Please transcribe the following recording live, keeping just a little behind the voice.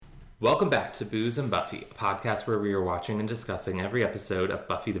Welcome back to Booze and Buffy, a podcast where we are watching and discussing every episode of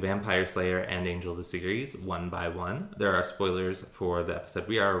Buffy the Vampire Slayer and Angel the series, one by one. There are spoilers for the episode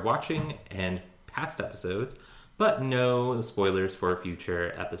we are watching and past episodes, but no spoilers for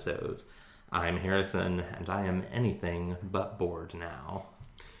future episodes. I'm Harrison, and I am anything but bored now.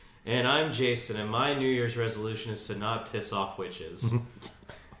 And I'm Jason, and my New Year's resolution is to not piss off witches.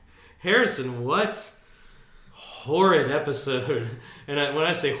 Harrison, what horrid episode. And when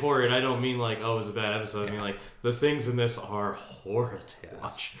I say horrid, I don't mean like, oh, it was a bad episode. I mean like, the things in this are horrid to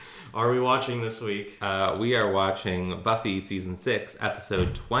watch. Are we watching this week? We are watching Buffy Season 6,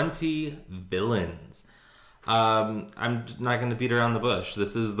 Episode 20, Villains. I'm not going to beat around the bush.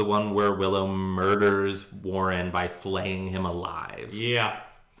 This is the one where Willow murders Warren by flaying him alive. Yeah.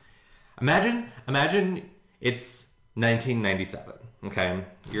 Imagine it's 1997, okay?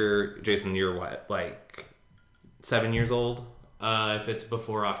 Jason, you're what, like 7 years old? If it's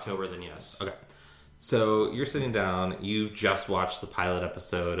before October, then yes. Okay. So you're sitting down, you've just watched the pilot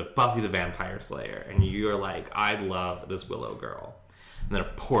episode of Buffy the Vampire Slayer, and you're like, I love this Willow girl. And then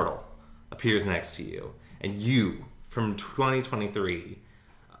a portal appears next to you, and you, from 2023,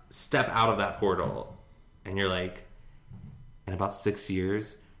 step out of that portal, and you're like, in about 6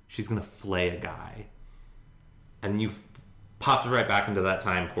 years, she's going to flay a guy. And you've popped right back into that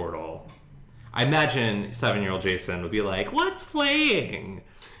time portal. I imagine 7-year-old Jason would be like, what's flaying?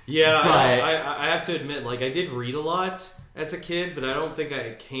 Yeah, but I have to admit, like, I did read a lot as a kid, but I don't think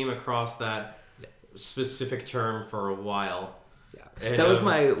I came across that specific term for a while. Yeah. And, that was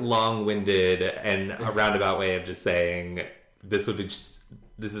my long-winded and a roundabout way of just saying, this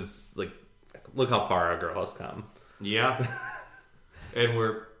is, like, look how far our girl has come. Yeah. And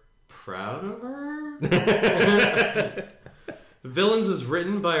we're proud of her? Villains was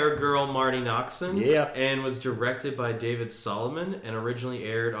written by our girl Marty Noxon, and was directed by David Solomon, and originally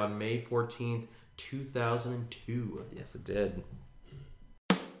aired on May 14th, 2002. Yes, it did.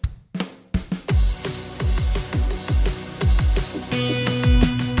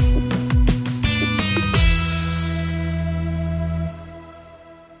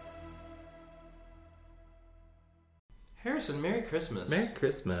 Harrison, Merry Christmas. Merry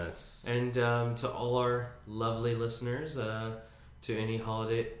Christmas. And to all our lovely listeners, to any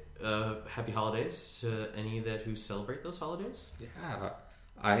holiday, happy holidays to any who celebrate those holidays. Yeah,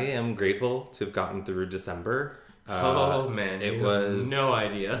 I am grateful to have gotten through December. Oh man, it was no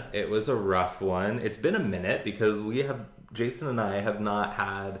idea. It was a rough one. It's been a minute because Jason and I have not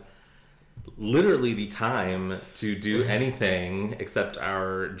had literally the time to do anything except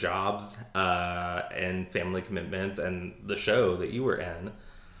our jobs and family commitments and the show that you were in.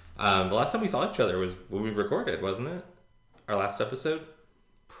 The last time we saw each other was when we recorded, wasn't it? Our last episode?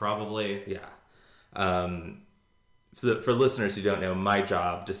 Probably. Yeah. For listeners who don't know, my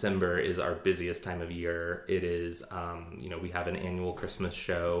job, December, is our busiest time of year. It is, we have an annual Christmas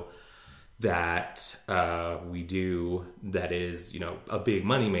show that we do that is, a big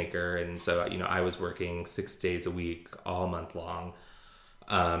moneymaker. And so, I was working 6 days a week all month long.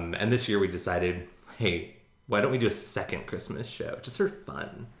 And this year we decided, hey, why don't we do a second Christmas show just for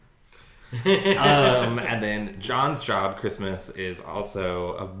fun? And then John's job, Christmas, is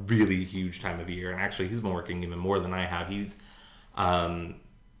also a really huge time of year. And actually, he's been working even more than I have.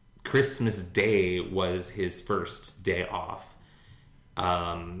 Christmas Day was his first day off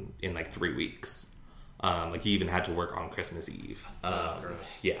in like 3 weeks. He even had to work on Christmas Eve.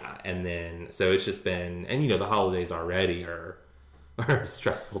 Yeah. And then, so it's just been, and the holidays already are a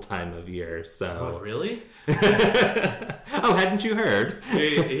stressful time of year, so... Oh, really? Oh, hadn't you heard?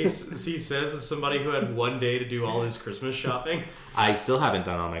 He says as somebody who had one day to do all his Christmas shopping. I still haven't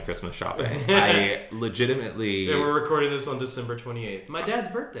done all my Christmas shopping. I legitimately... And we're recording this on December 28th. My dad's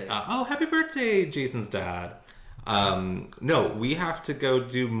birthday. Happy birthday, Jason's dad. No, we have to go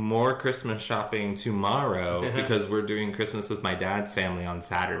do more Christmas shopping tomorrow because we're doing Christmas with my dad's family on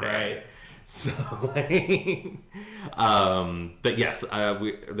Saturday. Right. So, but yes, I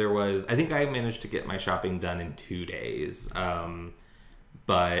think I managed to get my shopping done in 2 days.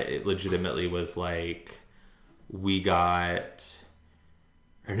 But it legitimately was like, we kind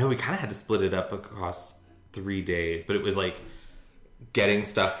of had to split it up across 3 days, but it was like getting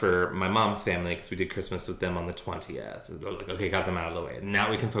stuff for my mom's family because we did Christmas with them on the 20th. They're like, okay, got them out of the way. And now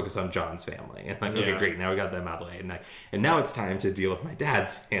we can focus on John's family. And like, okay, great. Now we got them out of the way. And now it's time to deal with my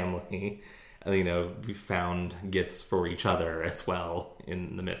dad's family. And, we found gifts for each other as well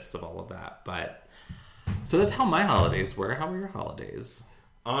in the midst of all of that. But so that's how my holidays were. How were your holidays?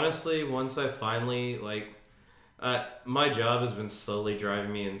 Honestly, once I finally my job has been slowly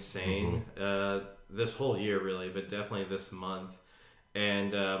driving me insane. This whole year, really, but definitely this month.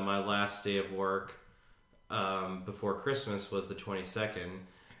 and my last day of work before Christmas was the 22nd,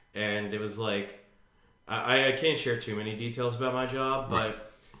 and it was like I can't share too many details about my job,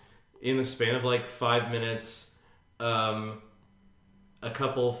 but in the span of like 5 minutes, a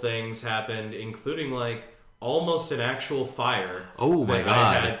couple things happened, including like almost an actual fire. Oh my god!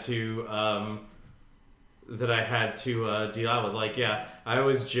 That I had to deal with. Like, yeah, I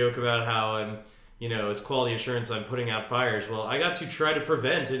always joke about how as quality assurance, I'm putting out fires. Well, I got to try to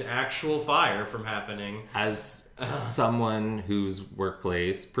prevent an actual fire from happening. As someone whose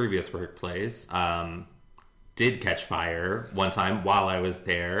previous workplace, did catch fire one time while I was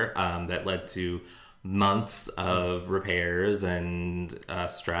there, that led to months of repairs and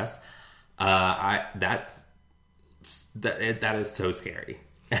stress. That is so scary.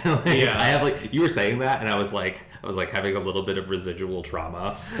 Yeah, I have you were saying that, and I was having a little bit of residual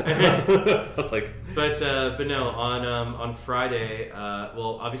trauma. I was like, but no, on Friday,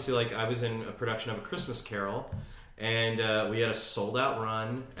 well, obviously, I was in a production of A Christmas Carol, and we had a sold out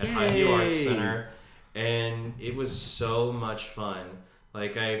run at Highview Arts Center, and it was so much fun.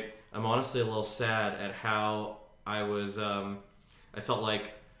 I'm honestly a little sad at how I was. I felt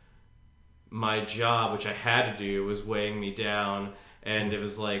like my job, which I had to do, was weighing me down. And it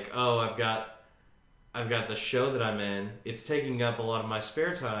was like, oh, I've got the show that I'm in. It's taking up a lot of my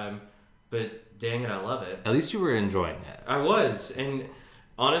spare time, but dang it, I love it. At least you were enjoying it. I was, and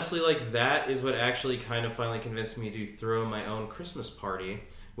honestly, that is what actually kind of finally convinced me to throw my own Christmas party,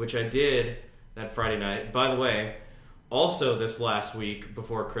 which I did that Friday night. By the way, also this last week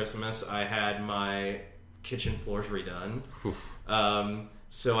before Christmas, I had my kitchen floors redone.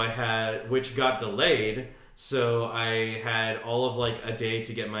 Which got delayed. So I had all of a day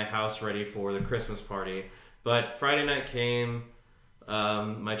to get my house ready for the Christmas party. But Friday night came,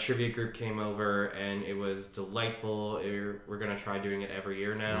 my trivia group came over, and it was delightful. We're going to try doing it every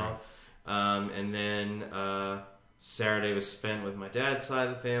year now. Nice. And then Saturday was spent with my dad's side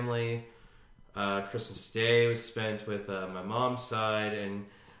of the family. Christmas Day was spent with my mom's side, and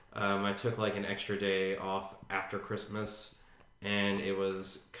I took an extra day off after Christmas. And it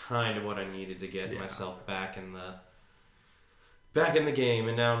was kind of what I needed to get myself back in the game.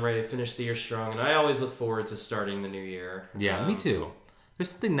 And now I'm ready to finish the year strong. And I always look forward to starting the new year. Yeah, me too. There's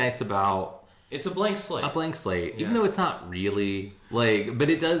something nice about... It's a blank slate. Even though it's not really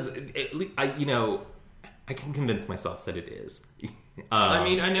but it does. I can convince myself that it is.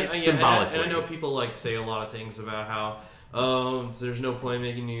 I know, symbolically. and I know people say a lot of things about how there's no point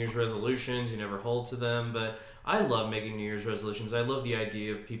making New Year's resolutions. You never hold to them, but I love making New Year's resolutions. I love the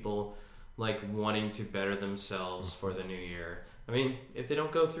idea of people wanting to better themselves for the new year. I mean, if they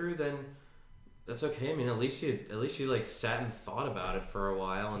don't go through, then that's okay. I mean, at least you sat and thought about it for a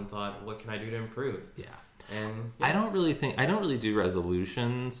while and thought, what can I do to improve? Yeah. And I don't really do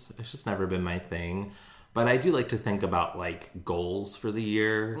resolutions. It's just never been my thing. But I do like to think about goals for the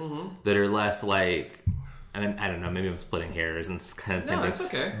year that are less and I don't know, maybe I'm splitting hairs and it's kind of the same thing. No, it's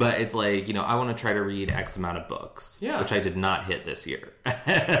okay. But it's I want to try to read X amount of books, which I did not hit this year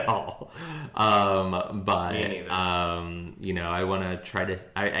at all. But me neither. I want to try to,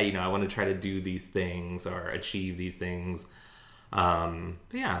 I want to try to do these things or achieve these things. But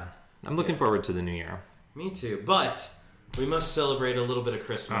yeah, I'm looking forward to the new year. Me too. But we must celebrate a little bit of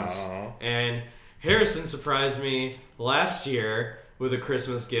Christmas. Aww. And Harrison surprised me last year with a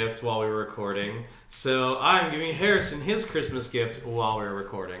Christmas gift while we were recording. So I'm giving Harrison his Christmas gift while we were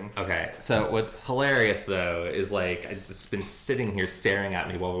recording. Okay, so what's hilarious though is it's been sitting here staring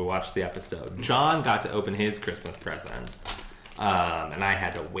at me while we watched the episode. John got to open his Christmas present, and I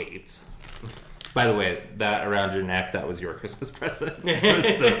had to wait. By the way, that around your neck, that was your Christmas present. It was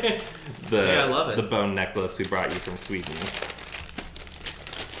yeah, I love it. The bone necklace we brought you from Sweden.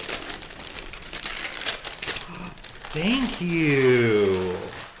 Thank you.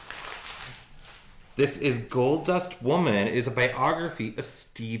 This is Gold Dust Woman. It is a biography of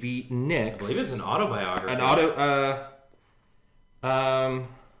Stevie Nicks. I believe it's an autobiography.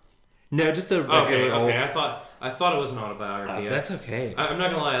 No, just a regular okay. I thought it was an autobiography. That's okay. I'm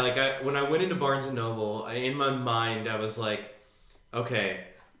not gonna lie. When I went into Barnes and Noble, in my mind, I was like, okay,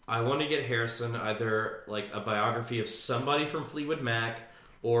 I want to get Harrison either a biography of somebody from Fleetwood Mac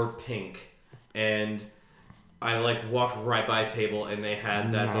or Pink, and I walked right by a table and they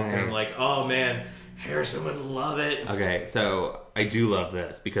had that book, and I'm like, oh man, Harrison would love it. Okay, so I do love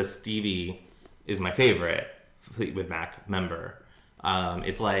this because Stevie is my favorite Fleetwood Mac member.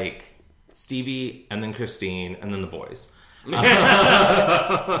 It's Stevie and then Christine and then the boys.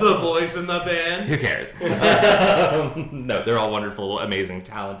 The boys in the band. Who cares? No, they're all wonderful, amazing,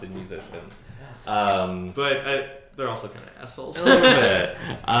 talented musicians. But they're also kind of assholes. A little bit.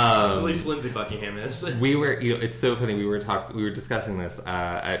 At least Lindsey Buckingham is. We were, it's so funny. We were discussing this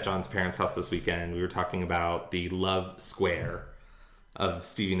at John's parents' house this weekend. We were talking about the love square of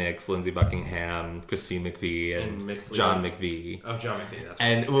Stevie Nicks, Lindsey Buckingham, Christine McVie, and John McVie. Oh, John McVie. That's right.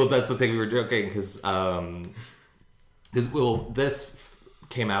 And well, that's the thing we were joking because this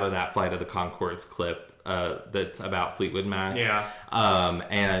came out of that Flight of the Conchords clip that's about Fleetwood Mac. Yeah.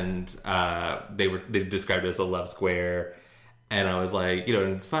 And they described it as a love square. And I was like,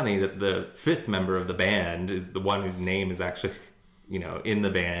 and it's funny that the fifth member of the band is the one whose name is actually, in the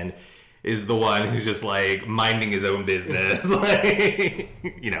band, is the one who's just like minding his own business.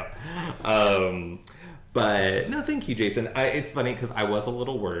 But no, thank you, Jason. It's funny because I was a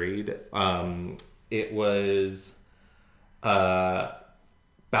little worried. It was about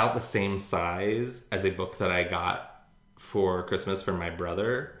the same size as a book that I got for Christmas from my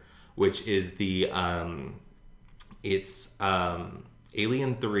brother, which is it's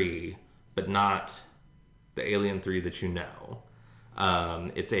Alien 3, but not the Alien 3 that you know.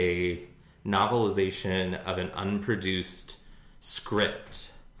 It's a novelization of an unproduced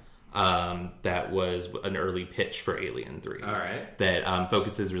script that was an early pitch for Alien 3. All right. That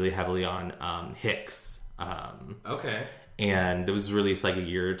focuses really heavily on Hicks. Okay. And it was released like a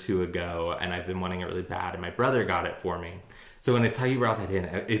year or two ago, and I've been wanting it really bad, and my brother got it for me. So when I saw you brought that in,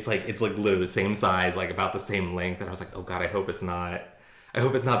 it's like literally the same size, like about the same length, and I was like, oh God, I hope it's not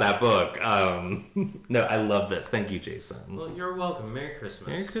that book. No, I love this. Thank you, Jason. Well, you're welcome. Merry Christmas.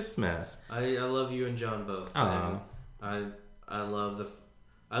 Merry Christmas. I love you and John both. Aww. And I love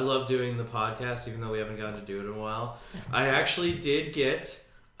doing the podcast, even though we haven't gotten to do it in a while. I actually did get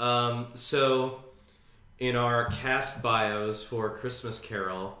so in our cast bios for Christmas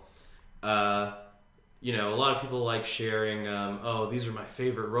Carol, a lot of people like sharing, these are my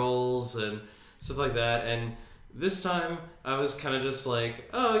favorite roles and stuff like that. And this time I was kind of just like,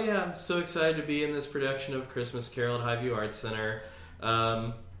 oh yeah, I'm so excited to be in this production of Christmas Carol at Highview Arts Center.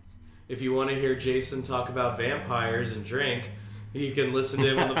 If you want to hear Jason talk about vampires and drink, you can listen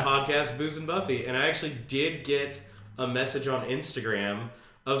to him on the podcast Booze and Buffy. And I actually did get a message on Instagram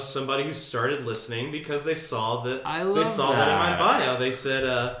of somebody who started listening because they saw that that in my bio. They said,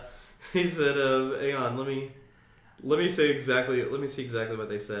 hang on, let me see exactly what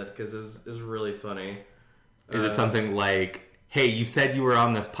they said because it was really funny. Is it something like, hey, you said you were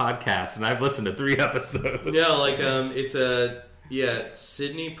on this podcast and I've listened to 3 episodes? No, like it's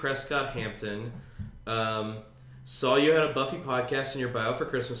Sydney Prescott Hampton. Saw you had a Buffy podcast in your bio for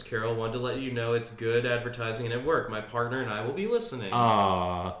Christmas Carol. Wanted to let you know it's good advertising and it worked. My partner and I will be listening.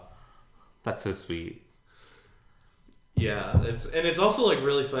 Aww, that's so sweet. Yeah, it's also like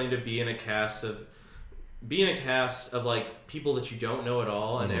really funny to be in a cast of like people that you don't know at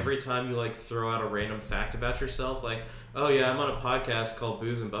all, and every time you like throw out a random fact about yourself, like, oh yeah, I'm on a podcast called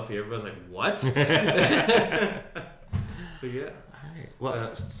Booze and Buffy. Everybody's like, what? But yeah. All right.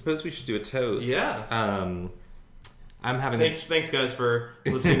 Well, suppose we should do a toast. Yeah. I'm having. Thanks, guys, for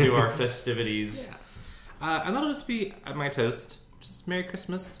listening to our festivities. Yeah. And that'll just be my toast. Just Merry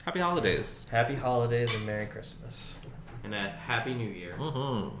Christmas, Happy Holidays. Happy Holidays and Merry Christmas. And a Happy New Year.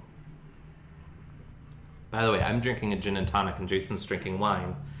 Mm-hmm. By the way, I'm drinking a gin and tonic, and Jason's drinking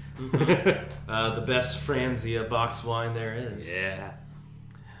wine. Mm-hmm. The best Franzia box wine there is. Yeah.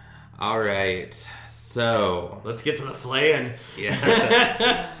 All right. So let's get to the flaying.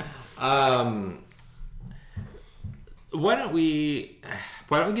 Yeah. Why don't we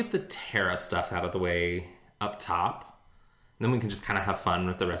get the Tara stuff out of the way up top? And then we can just kind of have fun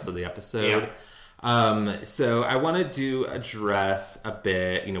with the rest of the episode. Yeah. So I wanted to address a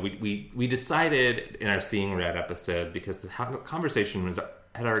bit, we decided in our Seeing Red episode, because the conversation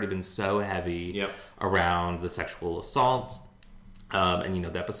had already been so heavy around the sexual assault. And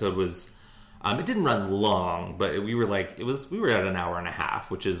the episode was, it didn't run long, but we were at an hour and a half,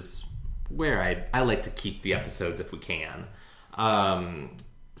 which is where I like to keep the episodes if we can.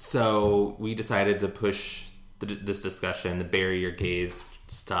 So we decided to push this discussion, the bury your gaze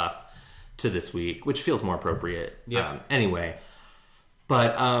stuff, to this week, which feels more appropriate. Anyway,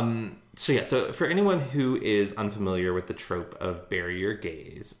 but so for anyone who is unfamiliar with the trope of bury your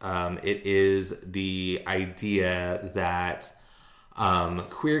gaze, it is the idea that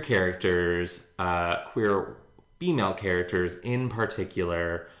queer characters, queer female characters in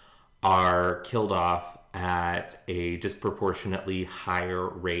particular, are killed off at a disproportionately higher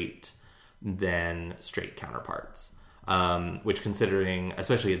rate than straight counterparts. Which, considering,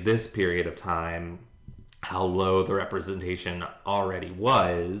 especially at this period of time, how low the representation already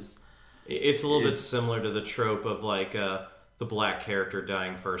was. It's a little bit similar to the trope of, like, the the black character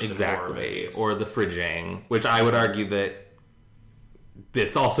dying first in horror movies. Or the fridging, which I would argue that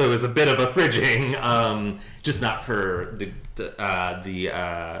this also is a bit of a fridging, just not for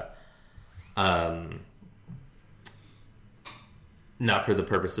not for the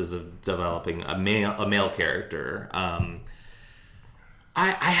purposes of developing a male character.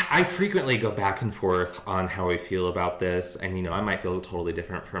 I frequently go back and forth on how I feel about this, and I might feel totally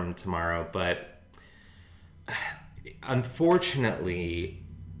different from tomorrow, but unfortunately,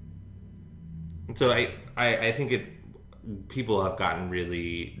 so I think people have gotten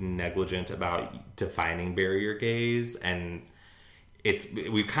really negligent about defining barrier gays, and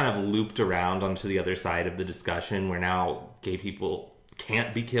we've kind of looped around onto the other side of the discussion where now gay people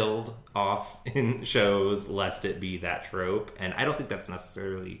can't be killed off in shows lest it be that trope, and I don't think that's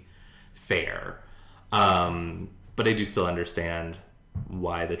necessarily fair. But I do still understand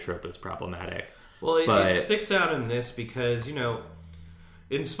why the trope is problematic. Well, it sticks out in this because,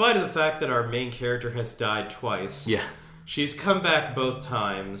 in spite of the fact that our main character has died twice, she's come back both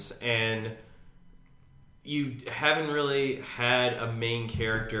times, and you haven't really had a main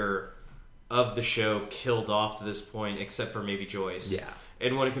character of the show killed off to this point, except for maybe Joyce. Yeah.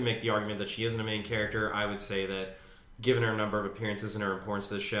 And one can make the argument that she isn't a main character. I would say that, given her number of appearances and her importance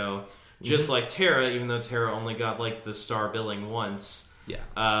to the show, just like Tara, even though Tara only got the star billing once,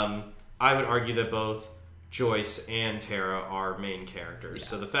 I would argue that both Joyce and Tara are main characters. Yeah.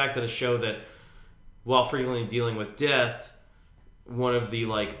 So the fact that a show that, while frequently dealing with death, one of the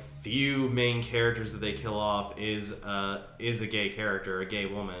few main characters that they kill off is a gay character, a gay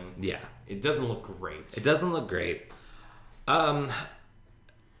woman. Yeah. It doesn't look great. It doesn't look great. And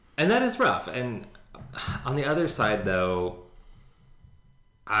that is rough. And on the other side, though,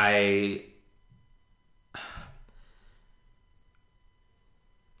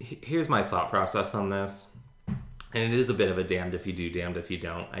 here's my thought process on this. And it is a bit of a damned if you do, damned if you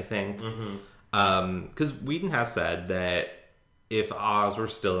don't, I think. Because Whedon has said that if Oz were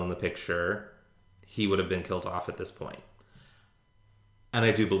still in the picture, he would have been killed off at this point. And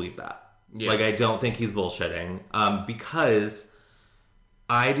I do believe that. Yeah. I don't think he's bullshitting. Because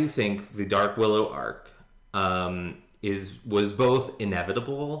I do think the Dark Willow arc was both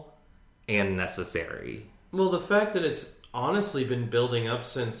inevitable and necessary. Well, the fact that it's honestly been building up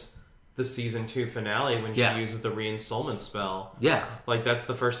since the season 2 finale when she uses the reinsoulment spell. Yeah. That's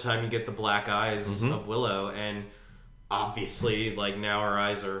the first time you get the black eyes of Willow, and obviously, now our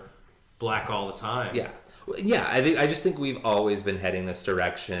eyes are black all the time. Yeah. Yeah, I just think we've always been heading this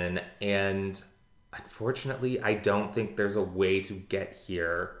direction, and unfortunately, I don't think there's a way to get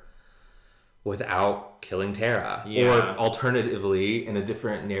here without killing Tara. Yeah. Or alternatively, in a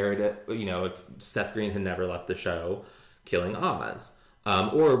different narrative, if Seth Green had never left the show, killing Oz.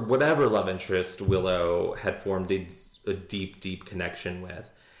 Or whatever love interest Willow had formed a deep, deep connection with.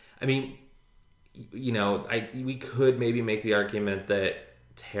 I mean, we could maybe make the argument that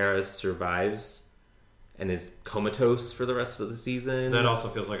Tara survives and is comatose for the rest of the season. That also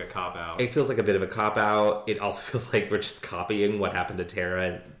feels like a cop-out. It feels like a bit of a cop-out. It also feels like we're just copying what happened to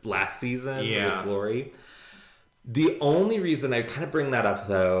Tara last season with Glory. The only reason I kind of bring that up,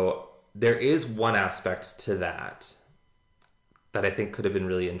 though, there is one aspect to that I think could have been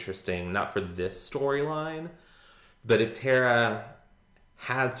really interesting, not for this storyline, but if Tara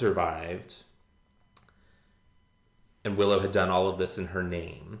had survived and Willow had done all of this in her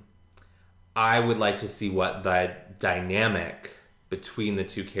name, I would like to see what the dynamic between the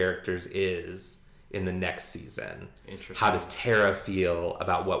two characters is in the next season. Interesting. How does Tara feel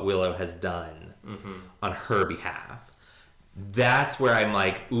about what Willow has done on her behalf? That's where I'm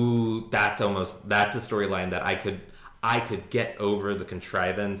like, ooh, that's a storyline that I could get over the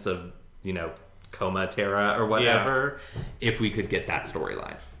contrivance of, coma Tara or whatever, if we could get that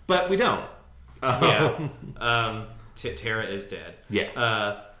storyline. But we don't. Tara is dead.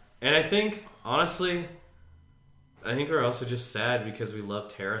 Yeah. And I think, honestly, we're also just sad because we love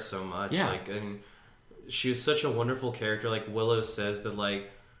Tara so much. Yeah. She was such a wonderful character. Willow says that,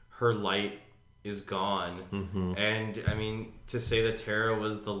 her light is gone. And, to say that Tara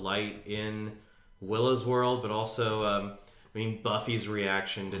was the light in Willow's world, but also, Buffy's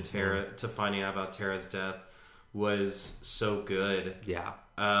reaction to Tara, to finding out about Tara's death was so good. Yeah.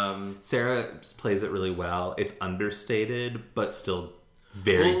 Sarah plays it really well. It's understated, but still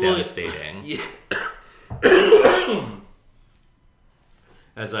very devastating.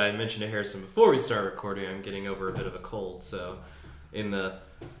 As I mentioned to Harrison before we start recording, I'm getting over a bit of a cold, so in the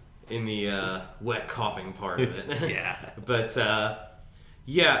wet coughing part of it. Yeah. But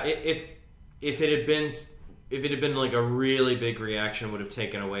if it had been a really big reaction, would have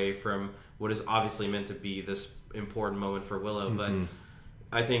taken away from what is obviously meant to be this important moment for Willow, but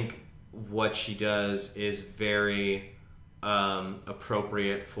I think what she does is very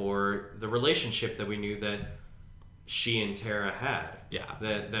appropriate for the relationship that we knew that she and Tara had. Yeah.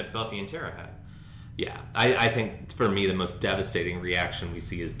 That Buffy and Tara had. Yeah. I think, for me, the most devastating reaction we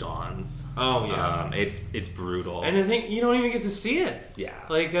see is Dawn's. Oh, yeah. It's brutal. And I think you don't even get to see it. Yeah.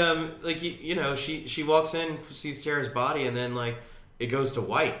 Like she walks in, sees Tara's body, and then, like, it goes to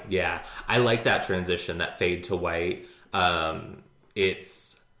white. Yeah. I like that transition, that fade to white.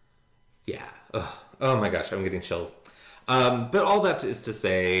 It's... Yeah. Ugh. Oh, my gosh. I'm getting chills. But all that is to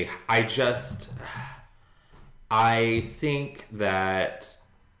say, I think that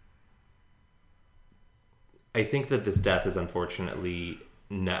this death is unfortunately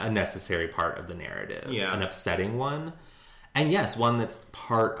a necessary part of the narrative. Yeah. An upsetting one. And yes, one that's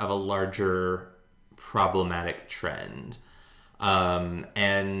part of a larger problematic trend. And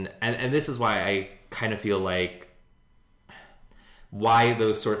this is why I kind of feel like why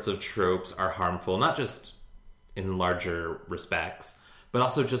those sorts of tropes are harmful, not just in larger respects, but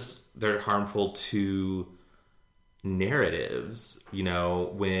also just they're harmful to narratives. You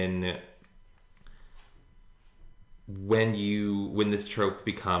know, when this trope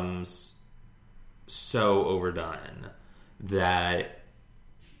becomes so overdone that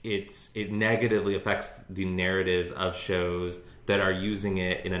it negatively affects the narratives of shows that are using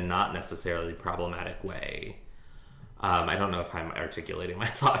it in a not necessarily problematic way. I don't know if I'm articulating my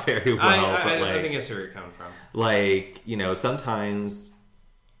thought very well. I think I see where you're coming from. Like, you know, sometimes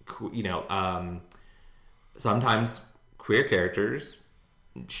queer characters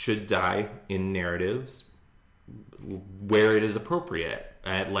should die in narratives where it is appropriate,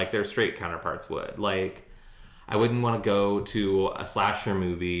 like their straight counterparts would. Like, I wouldn't want to go to a slasher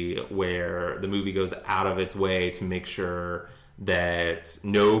movie where the movie goes out of its way to make sure that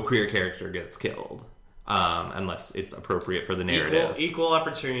no queer character gets killed. Unless it's appropriate for the narrative. Equal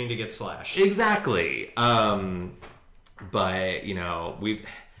opportunity to get slashed. Exactly. But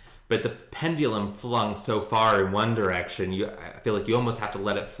the pendulum flung so far in one direction, I feel like you almost have to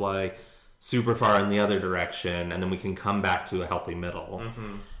let it fly super far in the other direction, and then we can come back to a healthy middle.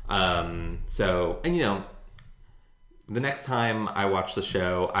 The next time I watch the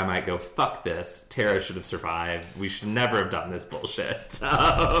show, I might go, fuck this. Tara should have survived. We should never have done this bullshit.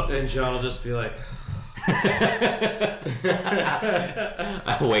 And John will just be like...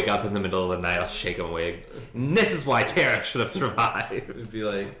 I'll wake up in the middle of the night, I'll shake him awake. And this is why Tara should have survived. It'd be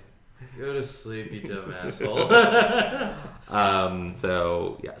like, go to sleep, you dumb asshole.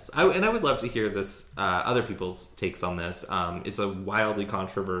 So, yes. I would love to hear this, other people's takes on this. It's a wildly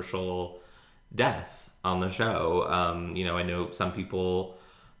controversial death on the show. I know some people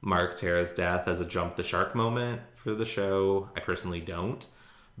mark Tara's death as a jump the shark moment for the show. I personally don't.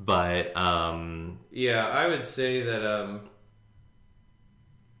 But yeah, I would say that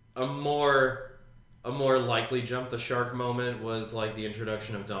a more likely jump the shark moment was like the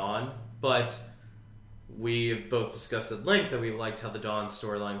introduction of Dawn, but we have both discussed at length that we liked how the Dawn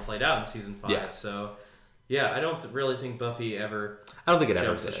storyline played out in season 5. Yeah. So yeah, I don't really think Buffy ever. I don't think it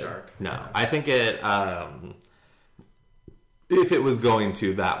jumps ever the shark. No, yeah. I think it. If it was going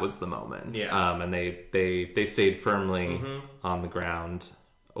to, that was the moment. Yeah. And they stayed firmly on the ground,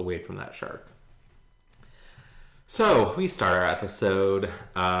 away from that shark. So we start our episode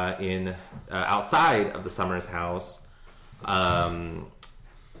in outside of the Summers house. Xander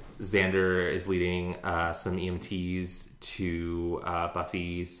is leading some EMTs to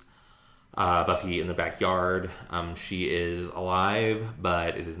Buffy in the backyard. She is alive,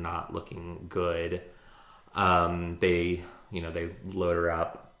 but it is not looking good. They load her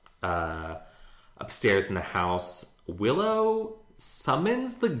up upstairs in the house. Willow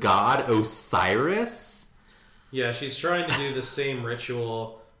summons the god Osiris. Yeah, she's trying to do the same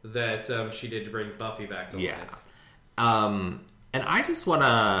ritual that she did to bring Buffy back to life. And I just want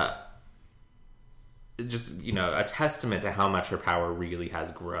to a testament to how much her power really has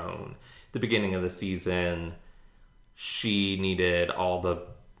grown. At the beginning of the season, she needed all the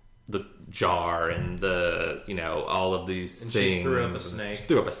jar and the all of these things. She threw up a snake. She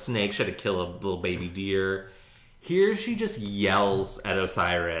threw up a snake. She had to kill a little baby deer. Here she just yells at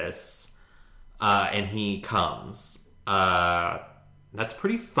Osiris, and he comes. That's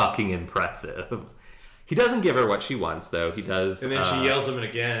pretty fucking impressive. He doesn't give her what she wants, though. He does. And then she yells at him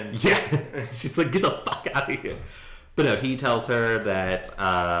again. Yeah. She's like, get the fuck out of here. But no, he tells her that...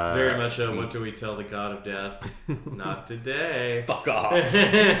 very much what do we tell the god of death? Not today. Fuck off.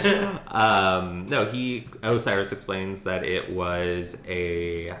 Osiris explains that it was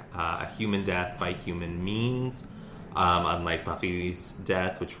a human death by human means, unlike Buffy's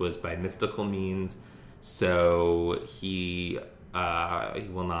death, which was by mystical means. So he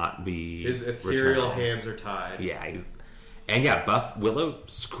will not be. His ethereal returning. hands are tied. Yeah, Willow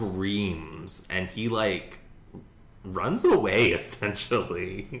screams, and he like runs away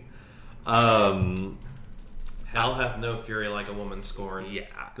essentially. Hell hath no fury like a woman scorned. Yeah,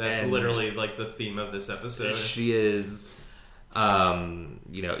 that's literally like the theme of this episode. She is,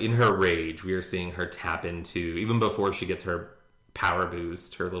 in her rage, we are seeing her tap into, even before she gets her power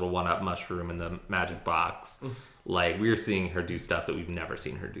boost, her little 1-up mushroom in the magic box. Like, we are seeing her do stuff that we've never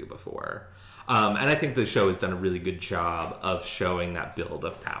seen her do before. And I think the show has done a really good job of showing that build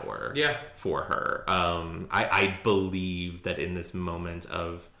of power for her. I believe that in this moment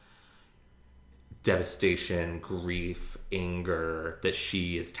of devastation, grief, anger, that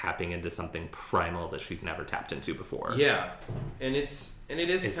she is tapping into something primal that she's never tapped into before. Yeah, and it is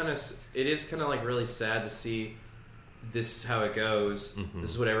kind of like really sad to see this is how it goes. Mm-hmm. This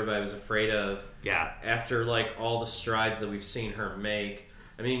is what everybody was afraid of. Yeah. After like all the strides that we've seen her make.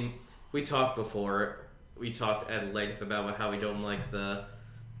 I mean, we talked at length about how we don't like the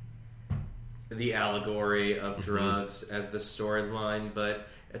allegory of drugs as the storyline, but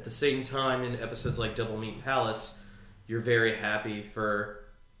at the same time, in episodes like Double Meat Palace, you're very happy for,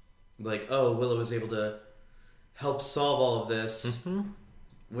 like, oh, Willow was able to help solve all of this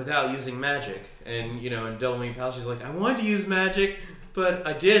without using magic. And, in Double Meat Palace, she's like, I wanted to use magic, but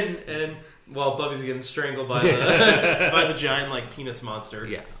I didn't. And while Buffy's getting strangled by the by the giant, like, penis monster.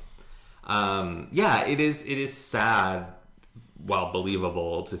 Yeah. It is sad, while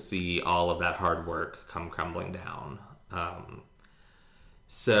believable, to see all of that hard work come crumbling down.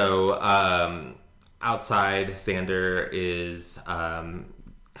 So, outside, Xander is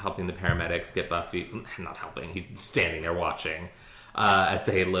helping the paramedics get Buffy... Not helping, he's standing there watching as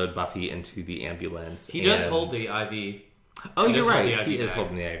they load Buffy into the ambulance. He does hold the IV. Oh, you're right, he is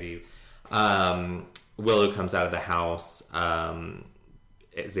holding the IV. Willow comes out of the house.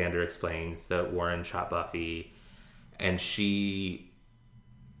 Xander explains that Warren shot Buffy, and she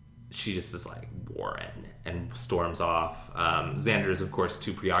just is like, Warren, and storms off. Xander is, of course,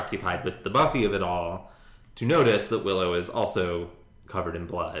 too preoccupied with the Buffy of it all to notice that Willow is also covered in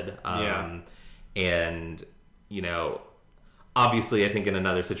blood. And, obviously, I think in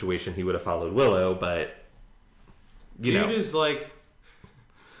another situation he would have followed Willow, but, Dude is like...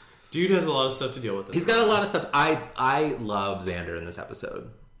 Dude has a lot of stuff to deal with. He's got a lot of stuff. I love Xander in this episode.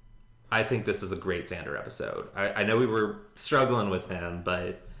 I think this is a great Xander episode. I know we were struggling with him,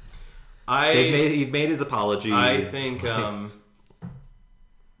 but... He made his apologies. I think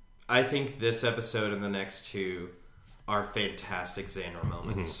this episode and the next two are fantastic Xander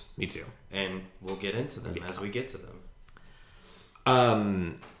moments. Mm-hmm. Me too. And we'll get into them as we get to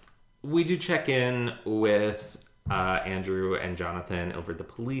them. We do check in with Andrew and Jonathan over at the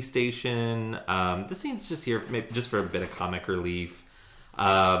police station. The scene's just here just for a bit of comic relief.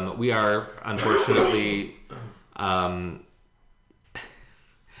 We are, unfortunately...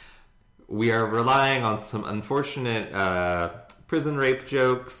 we are relying on some unfortunate prison rape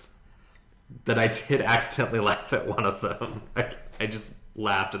jokes that I did accidentally laugh at one of them. I just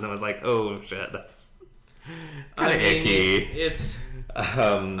laughed and then was like, oh shit, that's kind of icky. It's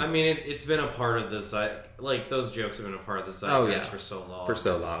been a part of this. Like, those jokes have been a part of the zeitgeist for so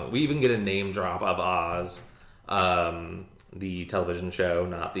long. We even get a name drop of Oz, the television show,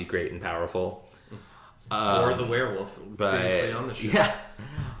 not the Great and Powerful. Or the werewolf previously on the show. Yeah.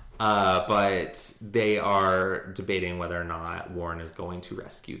 But they are debating whether or not Warren is going to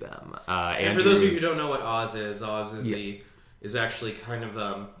rescue them. And for those of you who don't know what Oz is is actually kind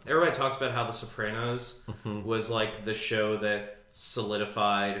of... everybody talks about how The Sopranos was like the show that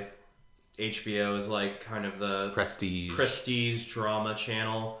solidified HBO as like kind of the prestige drama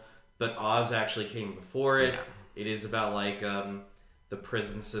channel. But Oz actually came before it. Yeah. It is about like the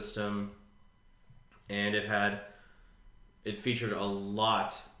prison system, and it featured a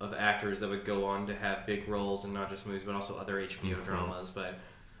lot of actors that would go on to have big roles in not just movies, but also other HBO dramas. But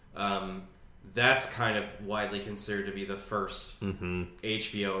that's kind of widely considered to be the first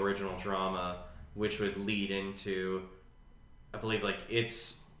HBO original drama, which would lead into, I believe, like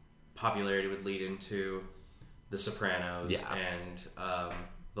its popularity would lead into The Sopranos and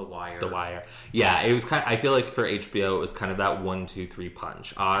The Wire. The Wire. Yeah, it was kind of, I feel like for HBO, it was kind of that 1, 2, 3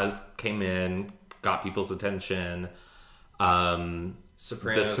 punch. Oz came in, got people's attention. The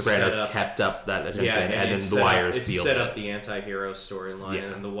Sopranos kept up that attention, and then The Wire sealed it. Set up the anti-hero storyline,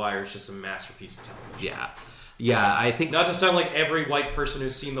 and then The Wire is just a masterpiece of television. Yeah, I think... Not to sound like every white person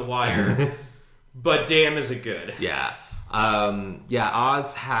who's seen The Wire, but damn is it good. Yeah.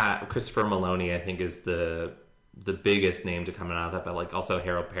 Oz had... Christopher Maloney, I think, is the biggest name to come out of that, but like also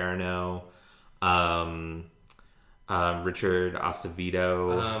Harold Perrineau. Richard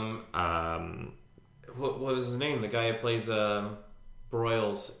Acevedo. What was his name? The guy who plays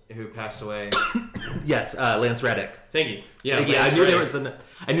Broyles, who passed away. Yes, Lance Reddick. Thank you. Yeah, I knew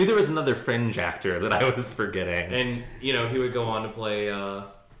there was another fringe actor that I was forgetting. And he would go on to play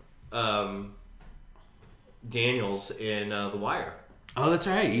Daniels in The Wire. Oh, that's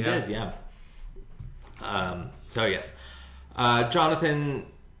right. He did. Yeah. So yes, Jonathan's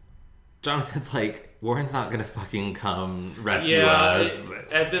like, Warren's not gonna fucking come rescue us.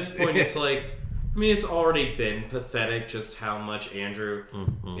 At this point, it's like, I mean, it's already been pathetic just how much Andrew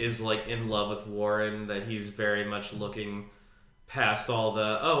is like in love with Warren, that he's very much looking past all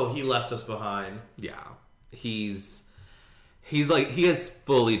the, he left us behind. Yeah. He's like, he has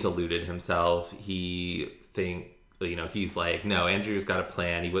fully deluded himself. He's like, no, Andrew's got a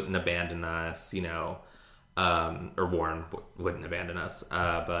plan. He wouldn't abandon us, or Warren wouldn't abandon us.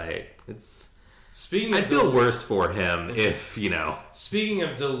 But I'd feel worse for him if, Speaking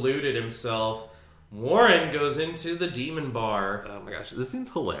of deluded himself, Warren goes into the demon bar. Oh my gosh, this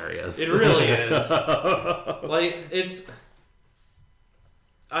scene's hilarious. It really is.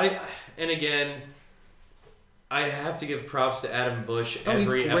 And again, I have to give props to Adam Bush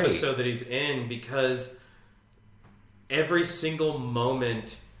every episode that he's in, because every single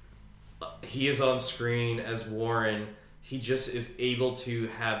moment he is on screen as Warren, he just is able to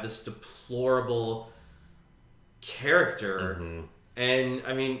have this deplorable character. Mm-hmm. And,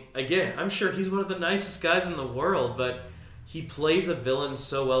 I mean, again, I'm sure he's one of the nicest guys in the world, but he plays a villain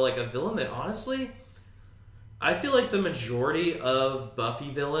so well, like a villain that, honestly, I feel like the majority of Buffy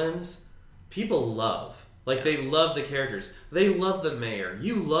villains, people love. Like, they love the characters. They love the mayor.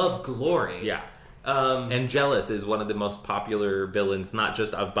 You love Glory. Yeah. And Jealous is one of the most popular villains, not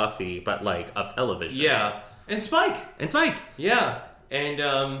just of Buffy, but, like, of television. Yeah. And Spike. Yeah.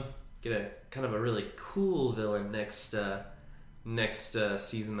 And get a kind of a really cool villain next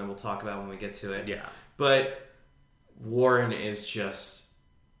season that we'll talk about when we get to it. Yeah. But Warren is just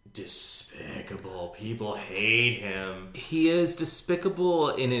despicable. People hate him. He is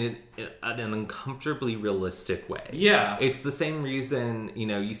despicable in an uncomfortably realistic way. Yeah. It's the same reason,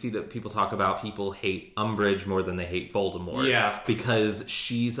 you see that people talk about people hate Umbridge more than they hate Voldemort. Yeah. Because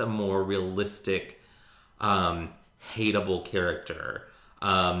she's a more realistic, hateable character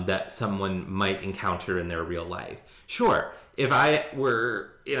that someone might encounter in their real life. Sure, if I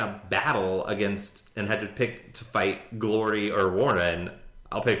were in a battle against and had to fight Glory or Warren,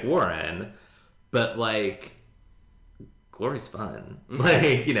 I'll pick Warren. But like, Glory's fun.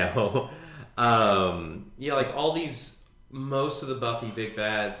 Like, like all these, most of the Buffy big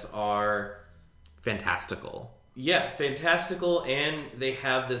bads are fantastical. Yeah, fantastical, and they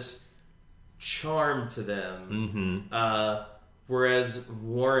have this charm to them. Mm-hmm. Whereas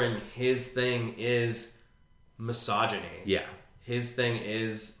Warren, his thing is misogyny. Yeah. His thing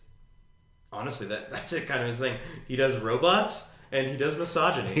is, honestly, that's it, kind of his thing. He does robots and he does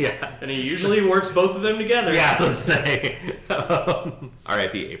misogyny. Yeah. And he usually works both of them together. Yeah, I was say.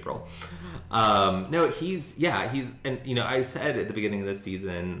 R.I.P. April. No, he's, and, I said at the beginning of the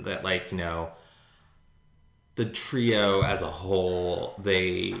season that, like, the trio as a whole,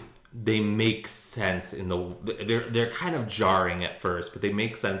 they make sense they're kind of jarring at first, but they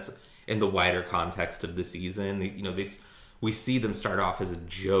make sense in the wider context of the season. We see them start off as a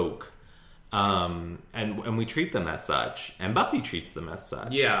joke, and we treat them as such, and Buffy treats them as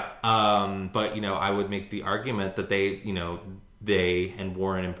such. Yeah. But I would make the argument that they and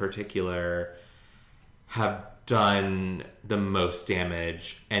Warren in particular have done the most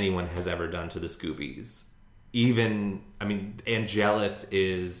damage anyone has ever done to the Scoobies. Even, and Jealous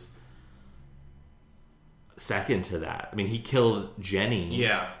is second to that. I mean, he killed Jenny.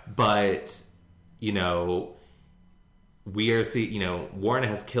 Yeah. But, we are Warren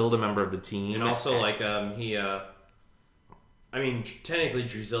has killed a member of the team. And also, technically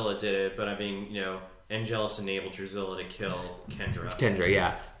Drusilla did it, but Angelus enabled Drusilla to kill Kendra.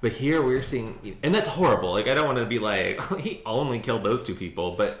 Yeah. But here we're seeing, and that's horrible. Like, I don't want to be like, he only killed those two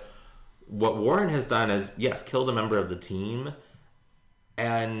people, but what Warren has done is, yes, killed a member of the team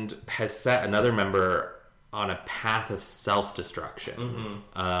and has set another member on a path of self-destruction.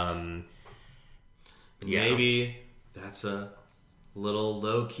 Mm-hmm. Maybe that's a little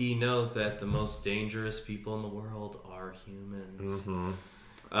low-key note that the most dangerous people in the world are humans. Mm-hmm.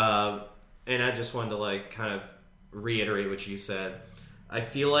 And I just wanted to, kind of reiterate what you said. I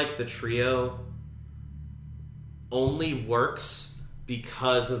feel like the trio only works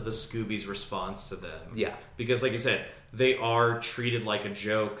because of the Scoobies' response to them. Yeah. Because, like you said, they are treated like a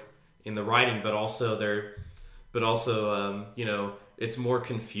joke in the writing, but also it's more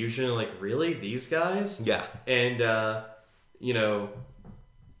confusion. Like, really? These guys? Yeah. And, you know,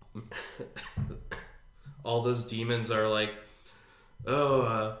 all those demons are like,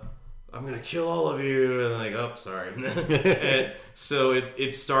 oh, I'm going to kill all of you. And like, oh, sorry. And so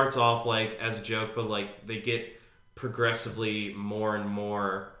it starts off like as a joke, but like they get progressively more and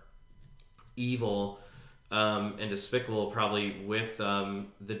more evil and despicable, probably with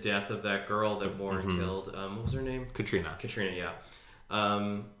the death of that girl that Warren killed. What was her name? Katrina, yeah.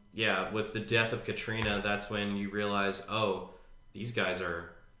 Yeah, with the death of Katrina, that's when you realize, oh, these guys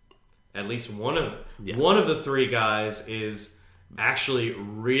are, at least one of the three guys is actually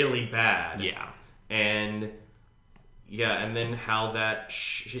really bad. Yeah. And then how that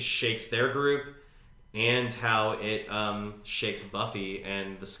shakes their group, and how it shakes Buffy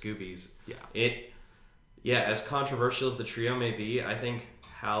and the Scoobies. Yeah. As controversial as the trio may be, I think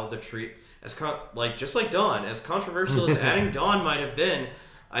how the trio, just like Dawn, as controversial as adding Dawn might have been,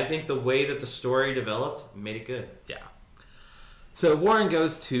 I think the way that the story developed made it good. Yeah. So Warren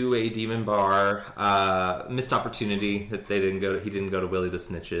goes to a demon bar. Missed opportunity that he didn't go to Willie the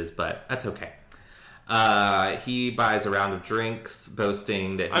Snitches, but that's okay. He buys a round of drinks,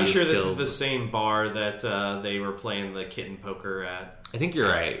 boasting that I'm sure this is the same bar that they were playing the kitten poker at. I think you're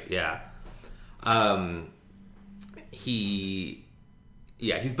right. Yeah. He's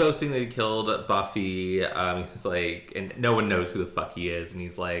boasting that he killed Buffy. He's like, and no one knows who the fuck he is, and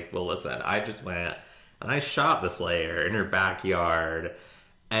he's like, well, listen, I just went and I shot the Slayer in her backyard.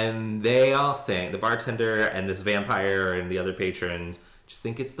 And they all think, the bartender and this vampire and the other patrons, just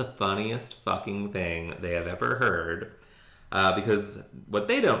think it's the funniest fucking thing they have ever heard. Because what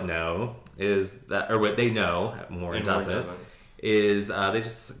they don't know is that, or what they know, Warren doesn't, is they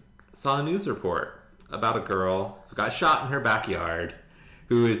just saw a news report about a girl who got shot in her backyard,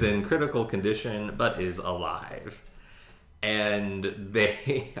 who is in critical condition, but is alive. And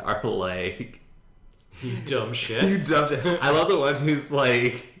they are like, you dumb shit. You dumb shit. I love the one who's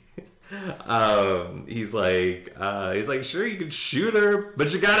like, he's like, sure, you can shoot her,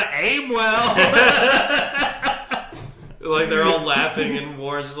 but you gotta aim well. Like, they're all laughing, and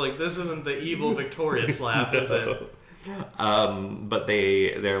Warren's just like, this isn't the evil victorious laugh, is it? But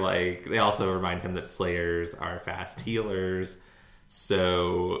they're like, they also remind him that Slayers are fast healers,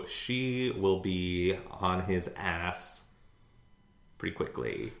 so she will be on his ass pretty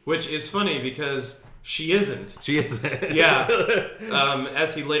quickly. Which is funny because she isn't. She isn't. Yeah.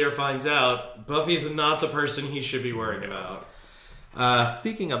 As he later finds out, Buffy's not the person he should be worrying about.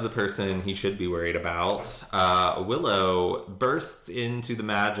 Speaking of the person he should be worried about, Willow bursts into the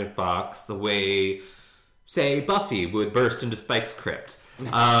magic box the way, say, Buffy would burst into Spike's crypt.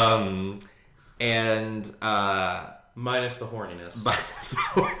 Minus the horniness.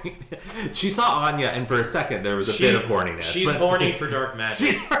 She saw Anya, and for a second there was a bit of horniness. She's horny for dark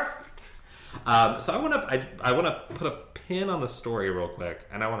magic. So I want to put a pin on the story real quick,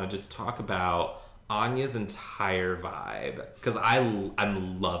 and I want to just talk about Anya's entire vibe, because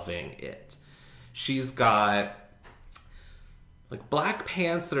I'm loving it. She's got like black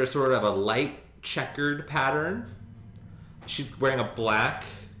pants that are sort of a light checkered pattern. She's wearing a black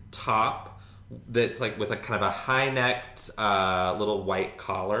top that's like with a kind of a high-necked little white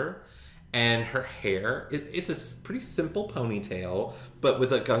collar, and her hair, it's a pretty simple ponytail, but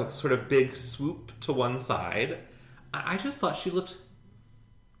with like a sort of big swoop to one side. I just thought she looked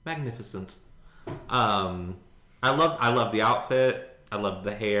magnificent. I loved the outfit. I loved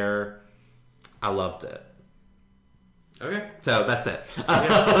the hair. I loved it. Okay. So that's it.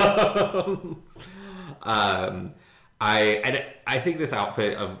 I think this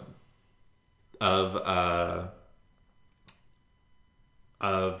outfit of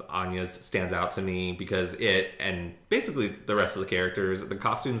Anya's stands out to me because it, and basically the rest of the characters, the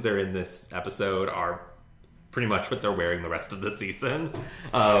costumes they're in this episode are pretty much what they're wearing the rest of the season.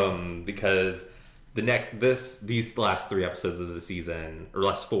 Because these last 3 episodes of the season, or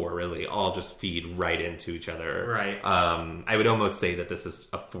last 4 really, all just feed right into each other. Right. I would almost say that this is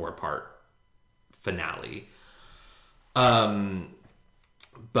a 4-part finale.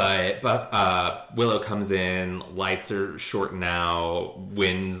 But Willow comes in, lights are short now,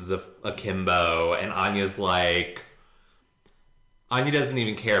 wins akimbo, and Anya's like, Anya doesn't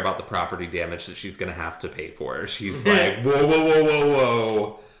even care about the property damage that she's going to have to pay for. She's like, whoa, whoa, whoa, whoa,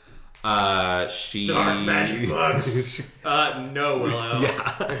 whoa. Dark magic books. No, Willow.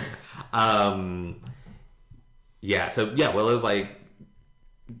 Yeah. Willow's like,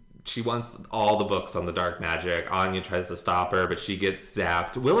 she wants all the books on the dark magic. Anya tries to stop her, but she gets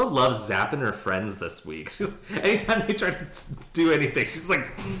zapped. Willow loves zapping her friends this week. Anytime they try to do anything, she's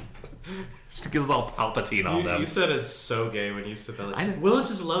like, She gives all Palpatine on them. You said it's so gay when you said that. I know. Willow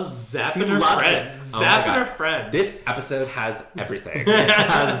just loves zapping her friends. Zapping her friends. This episode has everything. It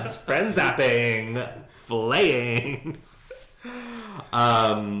has friend zapping, flaying.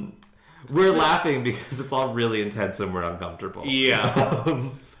 We're laughing because it's all really intense and we're uncomfortable. Yeah.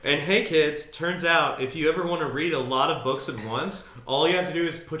 And hey kids, turns out if you ever want to read a lot of books at once, all you have to do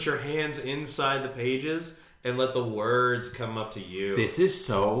is put your hands inside the pages and let the words come up to you. This is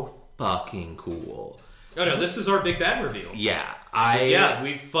so fucking cool. Oh no, this is our big bad reveal. Yeah.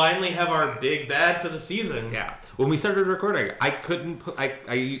 We finally have our big bad for the season. Yeah. When we started recording, I couldn't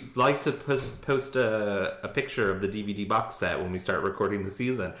I like to post a picture of the DVD box set when we start recording the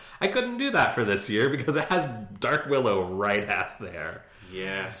season. I couldn't do that for this year because it has Dark Willow right ass there.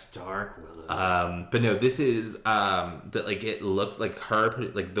 Yes, Dark Willow. But no, this is that like it looked like her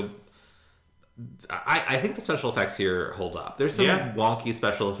like the. I think the special effects here hold up. There's some wonky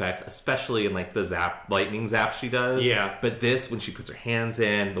special effects, especially in like the lightning zap she does. Yeah. But this, when she puts her hands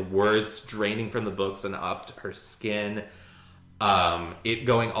in, the words draining from the books and up to her skin, it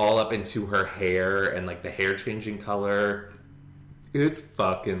going all up into her hair and like the hair changing color. It's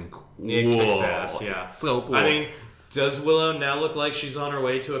fucking cool. It kicks ass, yeah. It's so cool. I mean, does Willow now look like she's on her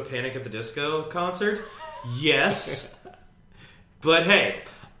way to a Panic at the Disco concert? Yes. But hey,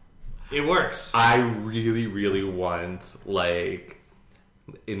 it works. I really, really want, like,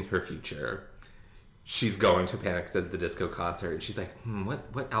 in her future, she's going to Panic at the Disco concert, and she's like,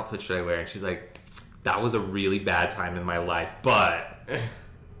 what outfit should I wear? And she's like, that was a really bad time in my life, but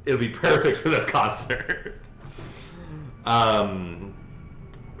it'll be perfect for this concert.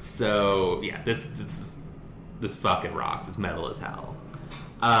 So, yeah, this fucking rocks. It's metal as hell.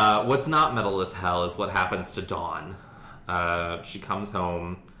 What's not metal as hell is what happens to Dawn. She comes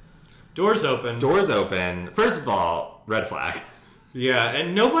home. Doors open. First of all, red flag. Yeah,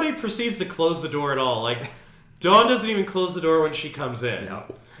 and nobody proceeds to close the door at all. Like, Dawn doesn't even close the door when she comes in. No.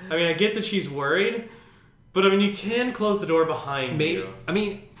 I mean, I get that she's worried, but I mean, you can close the door behind you. I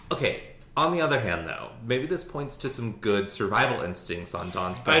mean, okay. On the other hand, though, maybe this points to some good survival instincts on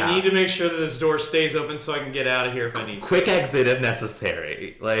Dawn's behalf. I need to make sure that this door stays open so I can get out of here if I need to. Quick exit if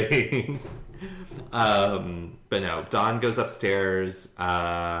necessary. Like, but no, Dawn goes upstairs.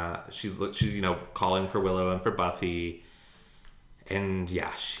 She's calling for Willow and for Buffy, and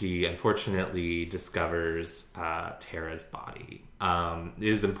yeah, she unfortunately discovers Tara's body. It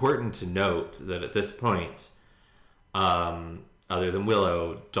is important to note that at this point, other than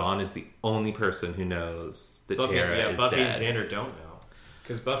Willow, Dawn is the only person who knows that Tara is Buffy dead. and Xander don't know.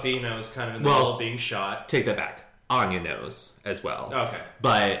 Because Buffy knows kind of in the middle of being shot. Take that back. Anya knows as well. Okay.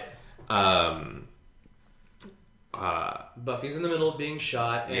 But, Buffy's in the middle of being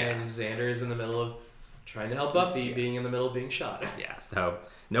shot, and Xander is in the middle of trying to help Buffy being in the middle of being shot. Yeah, so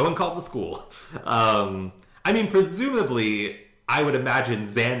no one called the school. I mean, presumably, I would imagine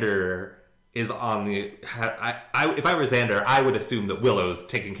Xander is on the... if I were Xander, I would assume that Willow's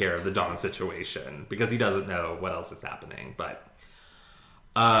taking care of the Dawn situation because he doesn't know what else is happening. But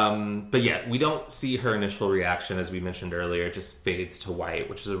yeah, we don't see her initial reaction, as we mentioned earlier. It just fades to white,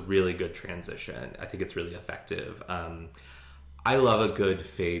 which is a really good transition. I think it's really effective. I love a good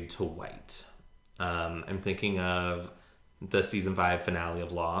fade to white. I'm thinking of the season 5 finale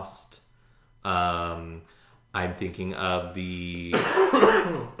of Lost. I'm thinking of the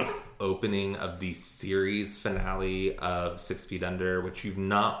opening of the series finale of 6 Feet Under, which you've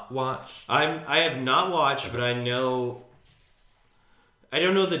not watched. I have not watched, but I don't know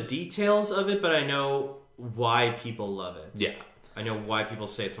the details of it, but I know why people love it. Yeah. I know why people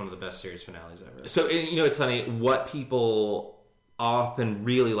say it's one of the best series finales ever. So, it's funny. What people often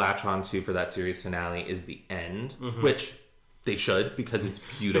really latch onto for that series finale is the end, which they should because it's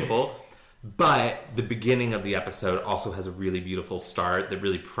beautiful. But the beginning of the episode also has a really beautiful start that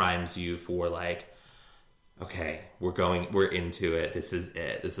really primes you for like, okay, we're into it. This is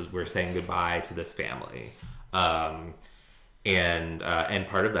it. We're saying goodbye to this family. And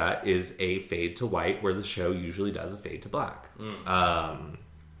part of that is a fade to white where the show usually does a fade to black.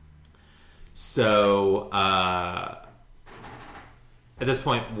 So at this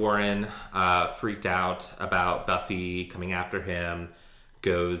point, Warren, freaked out about Buffy coming after him,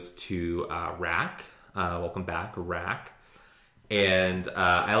 goes to Rack. Welcome back, Rack. And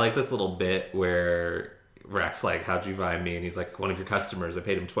I like this little bit where Rack's like, how'd you find me? And he's like, one of your customers. I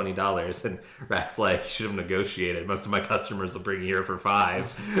paid him $20. And Rack's like, you should have negotiated. Most of my customers will bring you here for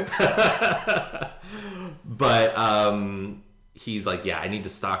 $5. But he's like, yeah, I need to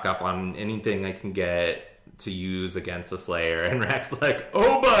stock up on anything I can get to use against the Slayer. And Rack's like,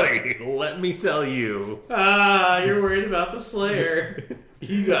 oh, buddy, let me tell you. You're worried about the Slayer.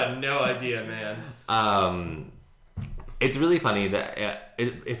 You got no idea, man. It's really funny that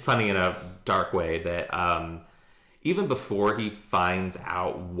it's funny in a dark way that even before he finds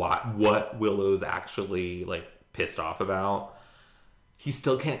out what Willow's actually like pissed off about, he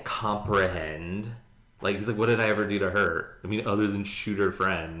still can't comprehend. Like, he's like, what did I ever do to her? I mean, other than shoot her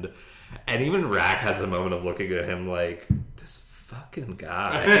friend. And even Rack has a moment of looking at him like, this fucking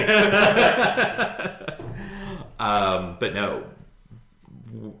guy. But no,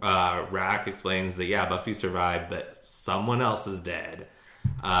 Rack explains that, yeah, Buffy survived, but someone else is dead.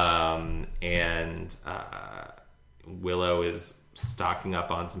 And Willow is stocking up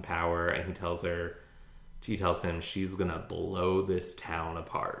on some power, and he tells him she's gonna blow this town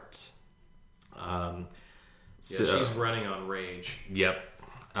apart. She's running on rage. Yep.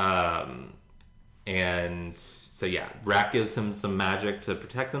 And so yeah, Rack gives him some magic to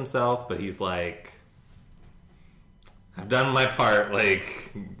protect himself, but he's like, I've done my part,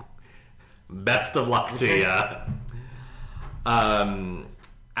 like, best of luck to ya.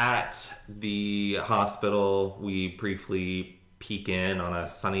 At the hospital, we briefly peek in on a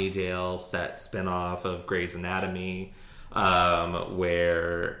Sunnydale set spinoff of Grey's Anatomy,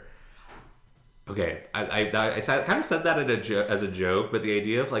 where, okay, I kind of said that as a joke, but the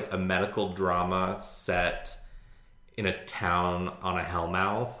idea of like a medical drama set in a town on a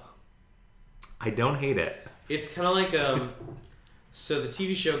hellmouth, I don't hate it. It's kind of like so the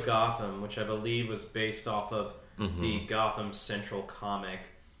TV show Gotham, which I believe was based off of the Gotham Central comic.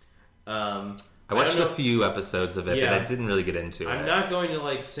 I watched a few episodes of it, but I didn't really get into it. I'm not going to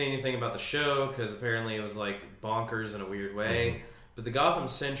like say anything about the show because apparently it was like bonkers in a weird way. But the Gotham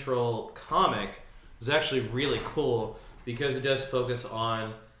Central comic was actually really cool because it does focus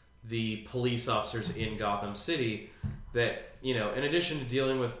on the police officers in Gotham City that, you know, in addition to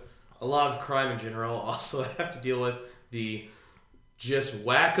dealing with a lot of crime in general, also have to deal with the just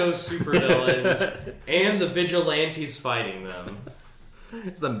wacko supervillains and the vigilantes fighting them.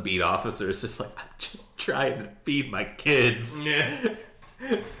 Some beat officers just like, I'm just trying to feed my kids. Yeah.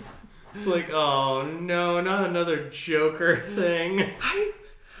 It's like, oh no, not another Joker thing.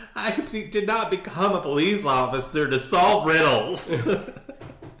 I did not become a police officer to solve riddles.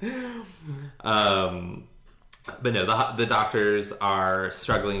 But no, the doctors are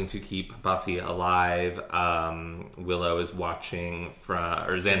struggling to keep Buffy alive. Willow is watching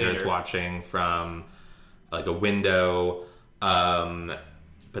Xander is watching from like a window.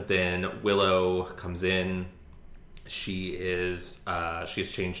 But then Willow comes in. She's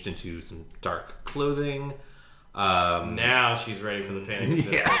changed into some dark clothing. Now she's ready for the Panic at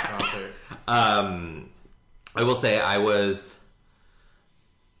the Disco concert. I will say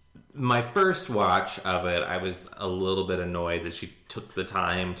my first watch of it, I was a little bit annoyed that she took the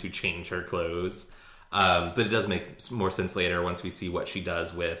time to change her clothes. But it does make more sense later once we see what she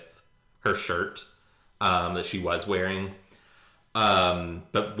does with her shirt that she was wearing.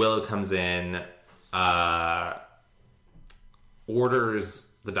 But Willow comes in, orders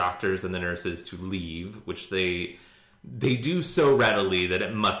the doctors and the nurses to leave, which they do so readily that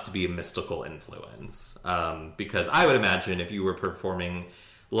it must be a mystical influence. Because I would imagine if you were performing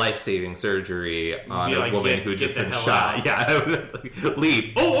life-saving surgery on a woman who had just been shot, I would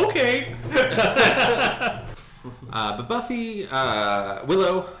leave. Oh, okay. But Buffy,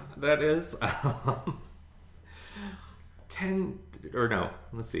 Willow, that is,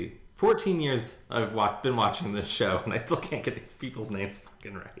 14 years I've been watching this show, and I still can't get these people's names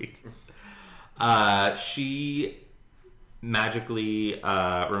fucking right. She magically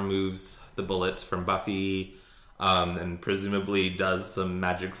removes the bullet from Buffy, and presumably does some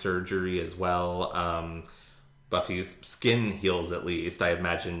magic surgery as well. Buffy's skin heals at least. I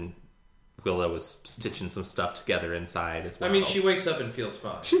imagine Willow was stitching some stuff together inside as well. I mean, she wakes up and feels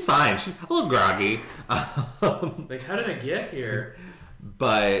fine. She's fine. She's a little groggy. Like, how did I get here?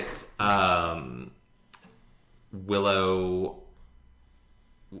 But Willow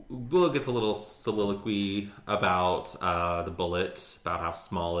gets a little soliloquy about the bullet, about how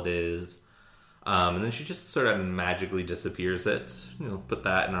small it is. And then she just sort of magically disappears it. You know, put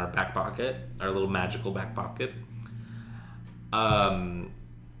that in our back pocket, our little magical back pocket.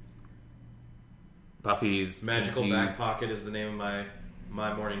 Buffy's Magical confused. Back Pocket is the name of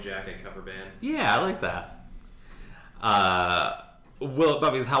my Morning Jacket cover band. Yeah, I like that.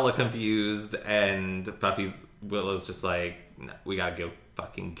 Buffy's hella confused, and Willow's just like, no, we gotta go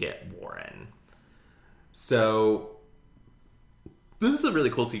fucking get Warren. So this is a really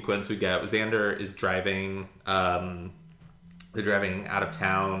cool sequence we get. Xander is driving. They're driving out of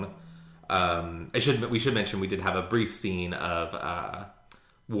town. We should mention we did have a brief scene of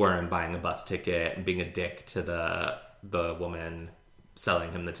Warren buying a bus ticket and being a dick to the woman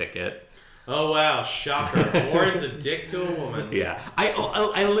selling him the ticket. Oh wow, shocker. Warren's a dick to a woman. Yeah.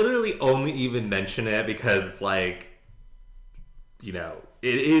 I literally only even mention it because it's like, you know,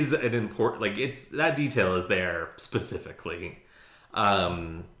 it is an important, like, it's, that detail is there specifically. But,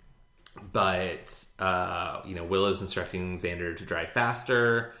 you know, Willow's instructing Xander to drive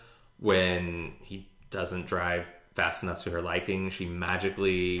faster. When he doesn't drive fast enough to her liking, she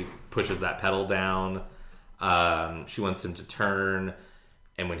magically pushes that pedal down. She wants him to turn,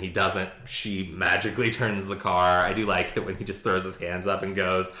 and when he doesn't, she magically turns the car. I do like it when he just throws his hands up and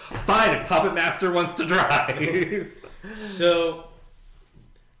goes, "Fine, if Puppet Master wants to drive." So,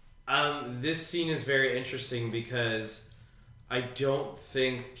 this scene is very interesting because I don't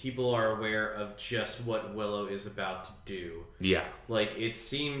think people are aware of just what Willow is about to do. Yeah. Like, it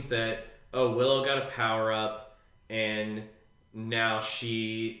seems that, Willow got a power-up, and now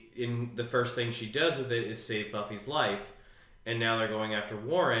the first thing she does with it is save Buffy's life, and now they're going after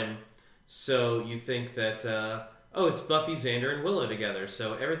Warren, so you think that, it's Buffy, Xander, and Willow together,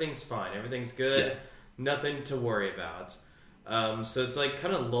 so everything's fine, everything's good, nothing to worry about. So it's like,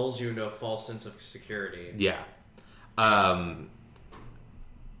 kind of lulls you into a false sense of security. Yeah.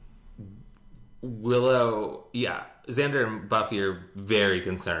 Willow, Xander and Buffy are very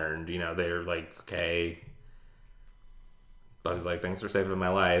concerned. You know, they're like, okay. Buffy's like, thanks for saving my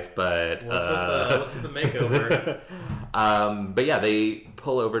life, but... What's with the makeover? But yeah, they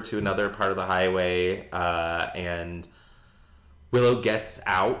pull over to another part of the highway, and Willow gets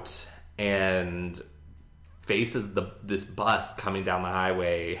out and faces this bus coming down the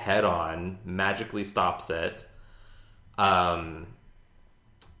highway head on, magically stops it,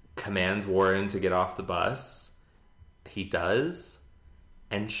 commands Warren to get off the bus. He does,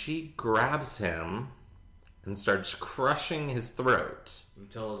 and she grabs him and starts crushing his throat.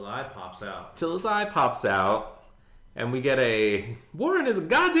 Until his eye pops out. And we get Warren is a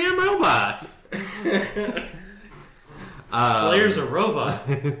goddamn robot. Slayer's a robot.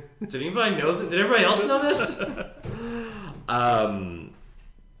 Did anybody know that? Did everybody else know this? And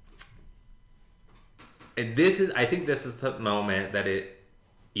I think this is the moment that it,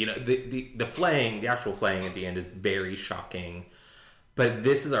 you know, the actual flaying at the end is very shocking. But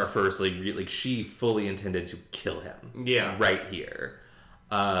this is our first, she fully intended to kill him. Yeah. Right here.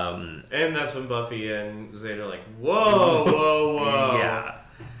 And that's when Buffy and Xander are like, whoa. Yeah.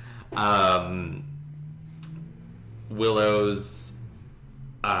 Willow's,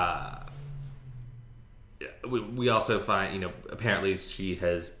 we also find, you know, apparently she's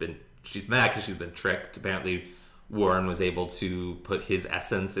mad because she's been tricked. Apparently Warren was able to put his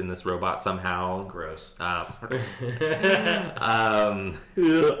essence in this robot somehow. Gross. We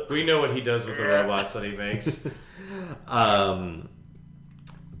know what he does with the robots that he makes.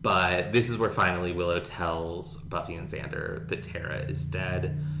 But this is where finally Willow tells Buffy and Xander that Tara is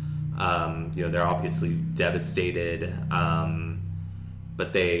dead. You know, they're obviously devastated.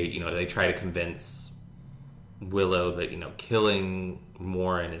 But they try to convince Willow that, you know, killing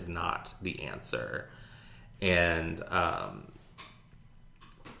Warren is not the answer. And I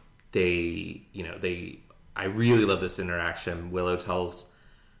really love this interaction. Willow tells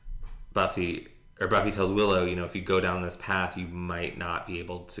Buffy tells Willow, you know, if you go down this path, you might not be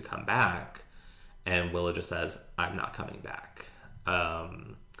able to come back. And Willow just says, "I'm not coming back."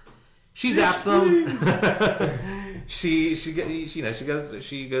 She zaps him. she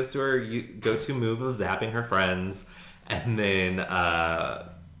goes to her go-to move of zapping her friends, and then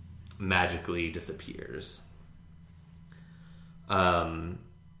magically disappears.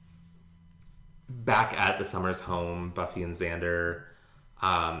 Back at the Summers home, Buffy and Xander,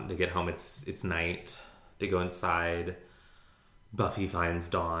 they get home. It's night. They go inside. Buffy finds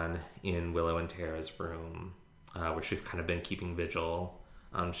Dawn in Willow and Tara's room, where she's kind of been keeping vigil.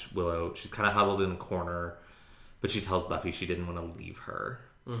 She's kind of huddled in a corner, but she tells Buffy she didn't want to leave her.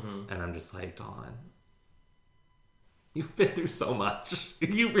 Mm-hmm. And I'm just like, Dawn, you've been through so much.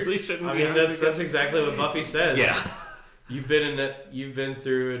 You really shouldn't. I mean, that's exactly what Buffy says. Yeah. You've been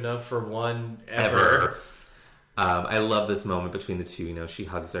through enough for one ever. I love this moment between the two. You know, she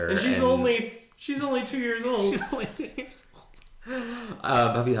hugs her, and she's only 2 years old. She's only 2 years old.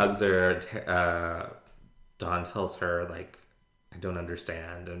 Buffy hugs her. Dawn tells her, like, I don't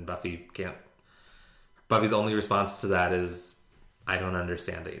understand, and Buffy's only response to that is, I don't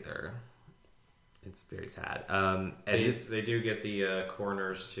understand either. It's very sad. They do get the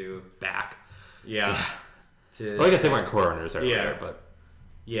coroners to back. Yeah. Well, I guess they weren't coroners earlier, but...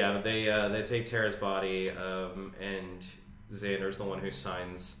 Yeah, but they take Tara's body, and Xander's the one who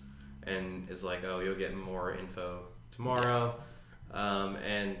signs and is like, oh, you'll get more info tomorrow. Yeah.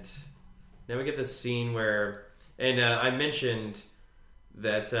 And then we get this scene where... And I mentioned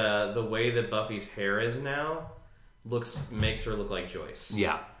that the way that Buffy's hair is now makes her look like Joyce.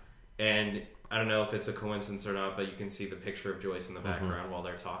 Yeah. And I don't know if it's a coincidence or not, but you can see the picture of Joyce in the background while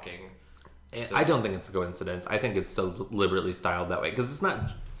they're talking. So. I don't think it's a coincidence. I think it's still deliberately styled that way because it's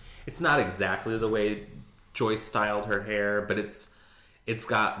not exactly the way Joyce styled her hair, but it's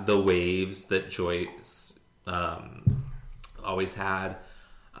got the waves that Joyce always had.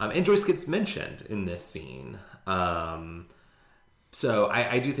 And Joyce gets mentioned in this scene. So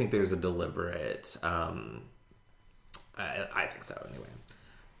I do think there's a deliberate... I think so, anyway.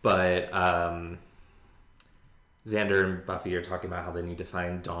 But Xander and Buffy are talking about how they need to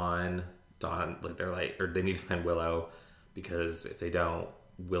find Dawn, or they need to find Willow, because if they don't,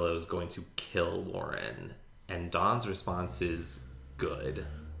 Willow's going to kill Lauren. And Dawn's response is good.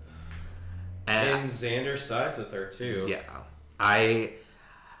 And Xander sides with her, too. Yeah.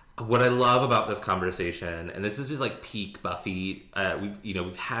 What I love about this conversation, and this is just like peak Buffy,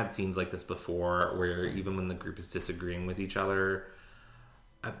 we've had scenes like this before where even when the group is disagreeing with each other,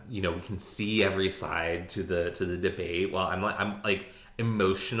 we can see every side to the debate. Well, I'm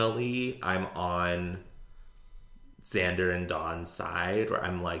emotionally, I'm on Xander and Dawn's side, where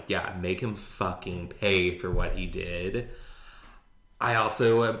I'm like, yeah, make him fucking pay for what he did. I'm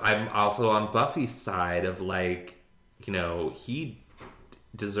also on Buffy's side of he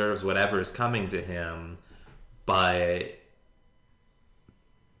deserves whatever is coming to him, but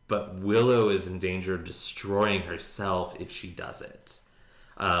Willow is in danger of destroying herself if she does it.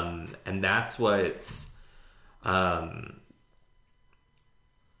 And that's what's and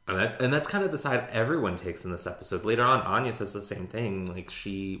that's kind of the side everyone takes in this episode. Later on, Anya says the same thing.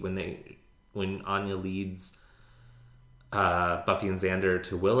 When Anya leads Buffy and Xander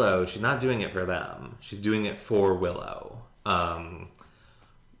to Willow, she's not doing it for them. She's doing it for Willow.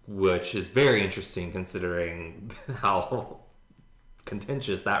 Which is very interesting considering how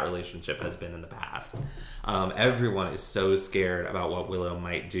contentious that relationship has been in the past. Everyone is so scared about what Willow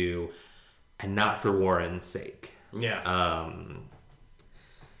might do, and not for Warren's sake. Yeah.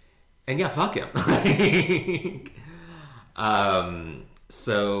 And yeah, fuck him.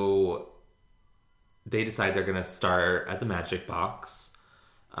 So they decide they're going to start at the magic box.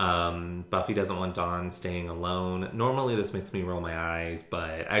 Buffy doesn't want Dawn staying alone. Normally this makes me roll my eyes,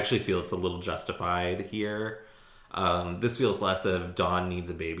 but I actually feel it's a little justified here. This feels less of Dawn needs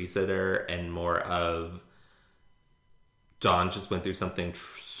a babysitter and more of Dawn just went through something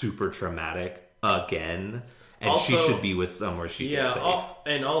super traumatic again, and also, she should be with somewhere she feels safe.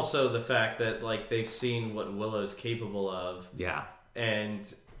 And also the fact that they've seen what Willow's capable of. Yeah.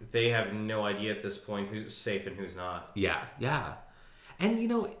 And they have no idea at this point who's safe and who's not. Yeah, yeah.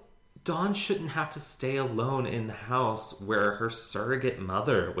 And, Dawn shouldn't have to stay alone in the house where her surrogate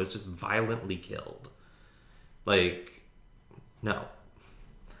mother was just violently killed. No. None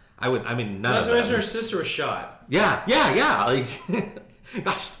of them. Not to mention her sister was shot. Yeah.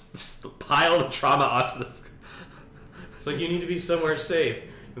 Gosh, just pile the trauma onto this. It's you need to be somewhere safe.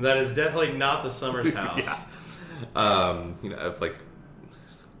 And that is definitely not the Summers house. Yeah.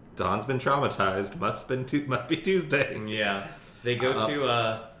 Dawn's been traumatized. Must be Tuesday. Yeah. They go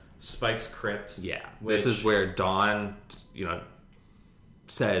to Spike's crypt. Yeah. This is where Dawn,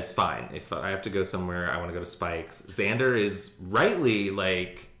 says, fine, if I have to go somewhere, I want to go to Spike's. Xander is rightly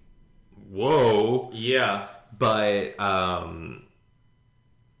whoa. Yeah. But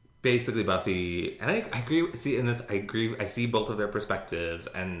basically Buffy, and I agree, I agree, I see both of their perspectives,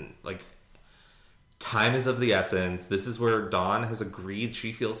 and time is of the essence. This is where Dawn has agreed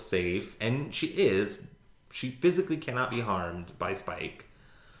she feels safe, and she physically cannot be harmed by Spike.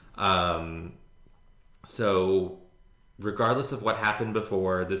 So regardless of what happened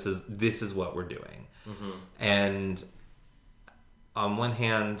before, this is what we're doing. Mm-hmm. And on one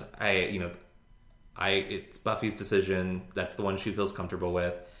hand, it's Buffy's decision. That's the one she feels comfortable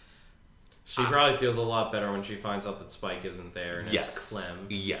with. She probably feels a lot better when she finds out that Spike isn't there and it's Clem.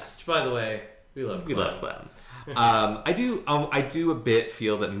 Yes. Which, by the way, we love Clem. We love Clem. I do a bit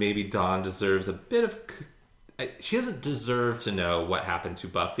feel that maybe Dawn deserves a bit of... She doesn't deserve to know what happened to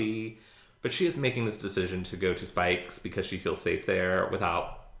Buffy, but she is making this decision to go to Spike's because she feels safe there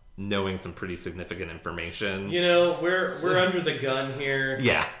without knowing some pretty significant information. We're under the gun here.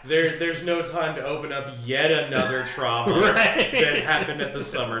 Yeah. There's no time to open up yet another trauma that happened at the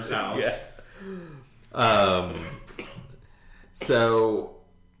Summers house. Yeah. So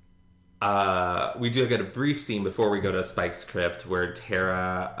we do get a brief scene before we go to Spike's crypt where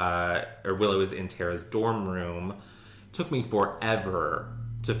Willow is in Tara's dorm room. Took me forever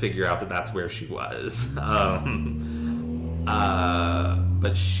to figure out that that's where she was.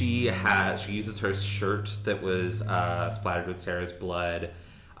 But she uses her shirt that was splattered with Sarah's blood.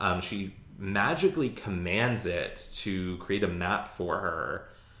 She magically commands it to create a map for her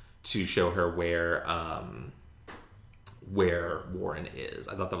to show her where Warren is.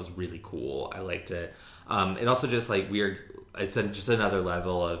 I thought that was really cool. I liked it. And also just like it's just another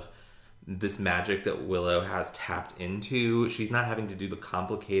level of this magic that Willow has tapped into. She's not having to do the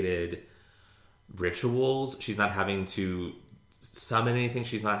complicated rituals. She's not having to summon anything.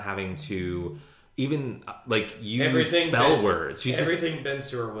 She's not having to even like use spell words. Everything bends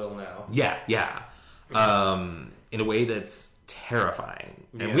to her will now. Yeah. In a way that's terrifying.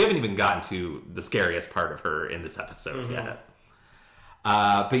 And we haven't even gotten to the scariest part of her in this episode yet.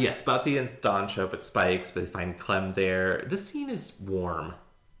 But yes, Buffy and Dawn show up at Spike's, but they find Clem there. This scene is warm.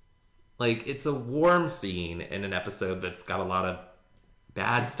 Like, it's a warm scene in an episode that's got a lot of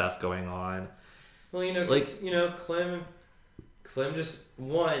bad stuff going on. Well, Clem just,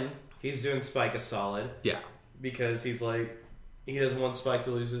 he's doing Spike a solid. Yeah. Because he's like, he doesn't want Spike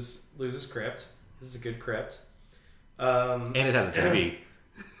to lose his crypt. This is a good crypt. And it has a TV.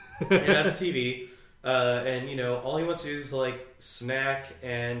 It has a TV. And, all he wants to do is, like, snack.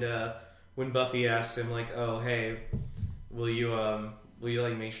 And when Buffy asks him, like, oh, hey, will you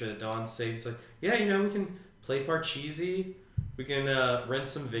like, make sure that Dawn's safe? He's like, yeah, we can play Parcheesi. We can rent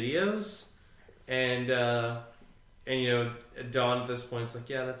some videos. And Dawn at this point is like,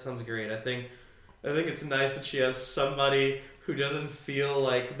 yeah, that sounds great. I think it's nice that she has somebody who doesn't feel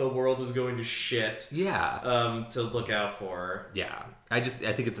like the world is going to shit. Yeah. To look out for her. Yeah. I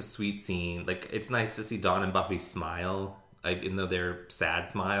think it's a sweet scene. Like, it's nice to see Dawn and Buffy smile, even though they're sad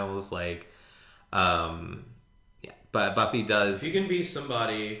smiles. Like, yeah. But Buffy does. If you can be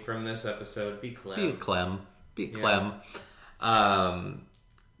somebody from this episode, be Clem. Be Clem. Yeah.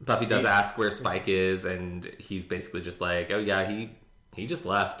 Buffy does ask where Spike is, and he's basically just like, oh yeah, he just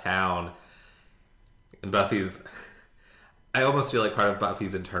left town. And Buffy's... I almost feel like part of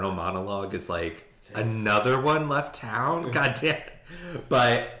Buffy's internal monologue is like, another one left town? God damn it.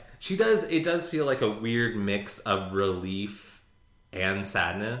 But it does feel like a weird mix of relief and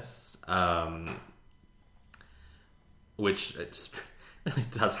sadness, which just really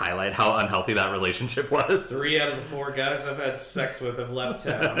does highlight how unhealthy that relationship was. 3 out of the 4 guys I've had sex with have left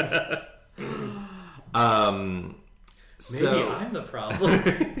town. Maybe I'm the problem.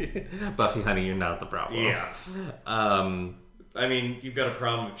 Buffy, honey, you're not the problem. Yeah. I mean, you've got a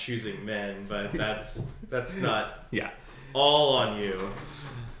problem with choosing men, but that's not all on you.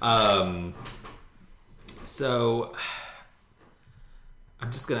 So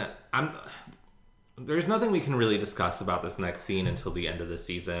there's nothing we can really discuss about this next scene until the end of the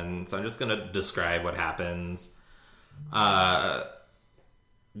season, so I'm just gonna describe what happens.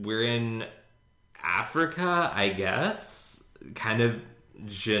 We're in Africa, I guess, kind of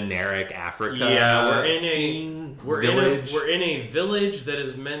generic Africa. Yeah, we're in a village that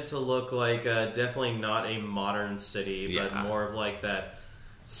is meant to look like definitely not a modern city, but more of like that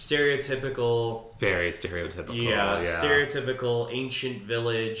stereotypical, very stereotypical, stereotypical ancient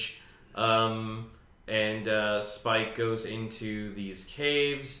village. And Spike goes into these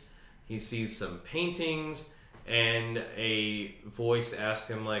caves. He sees some paintings, and a voice asks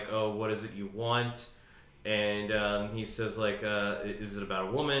him like, "Oh, what is it you want?" And he says like, "Is it about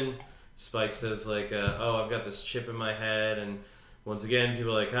a woman?" Spike says like, "Oh, I've got this chip in my head." And once again,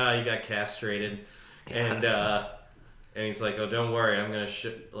 people are like, you got castrated." Yeah. And he's like, "Oh, don't worry, I'm gonna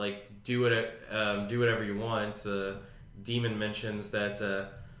do whatever you want." The demon mentions that.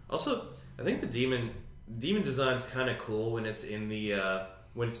 Also, I think the demon design's kind of cool when it's in the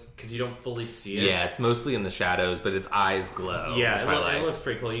because you don't fully see it. Yeah, it's mostly in the shadows, but its eyes glow. Yeah, it looks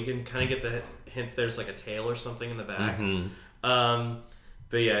pretty cool. You can kind of get the hint there's like a tail or something in the back. Mm-hmm.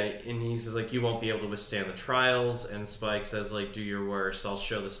 But yeah, and he says like, you won't be able to withstand the trials, and Spike says like, do your worst, I'll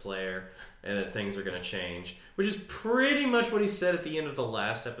show the Slayer, and that things are going to change, which is pretty much what he said at the end of the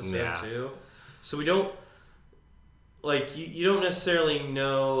last episode too. So we don't like you don't necessarily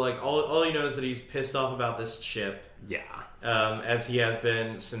know, like all you know is that he's pissed off about this chip. Yeah. As he has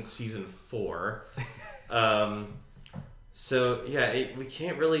been since season 4. So yeah, we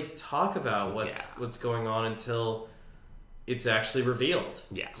can't really talk about what's going on until it's actually revealed.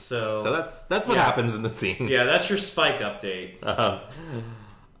 Yeah. So that's what happens in the scene. Yeah, that's your Spike update.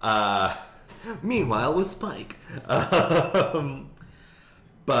 Meanwhile with Spike.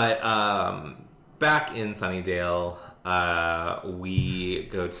 But back in Sunnydale,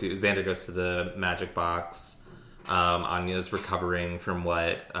 Xander goes to the magic box. Anya's recovering from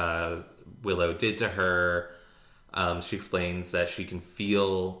what Willow did to her. She explains that she can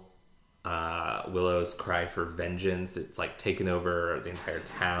feel Willow's cry for vengeance. It's like taken over the entire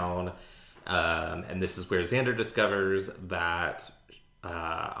town. And this is where Xander discovers that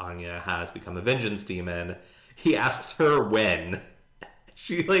Anya has become a vengeance demon. He asks her when.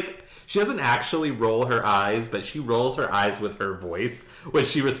 She doesn't actually roll her eyes, but she rolls her eyes with her voice when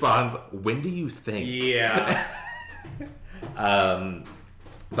she responds, "When do you think?" Yeah.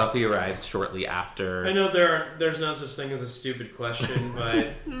 Buffy arrives shortly after. I know there's no such thing as a stupid question,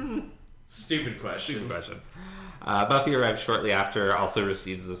 but stupid question. Buffy arrives shortly after, also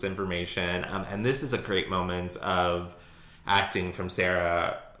receives this information, and this is a great moment of acting from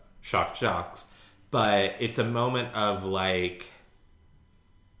Sarah Shocks, but it's a moment of like,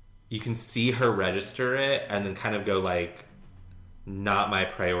 you can see her register it and then kind of go like, not my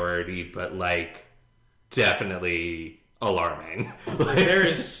priority, but like definitely alarming. Like, there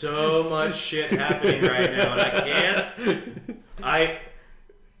is so much shit happening right now, and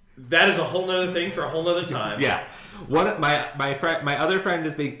that is a whole nother thing for a whole nother time. Yeah. My other friend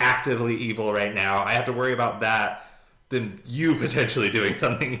is being actively evil right now. I have to worry about that than you potentially doing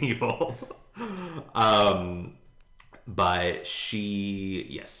something evil. But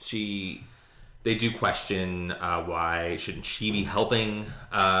they do question why shouldn't she be helping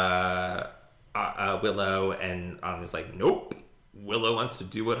Willow, and Anya's like, nope, Willow wants to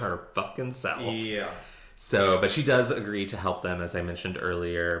do it her fucking self. Yeah. So, but she does agree to help them, as I mentioned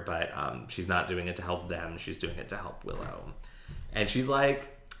earlier, but she's not doing it to help them, she's doing it to help Willow. And she's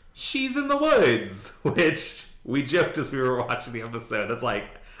like, she's in the woods, which we joked as we were watching the episode.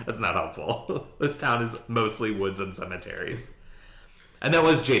 That's not helpful. This town is mostly woods and cemeteries. And that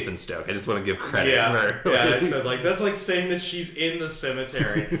was Jason Stoke. I just want to give credit for... Yeah, I said, like, that's like saying that she's in the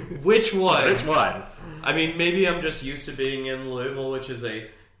cemetery. Which one? Which one? I mean, maybe I'm just used to being in Louisville, which is a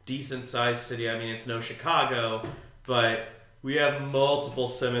decent-sized city. I mean, it's no Chicago, but we have multiple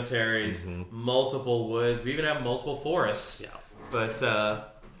cemeteries, multiple woods. We even have multiple forests. Yeah. But,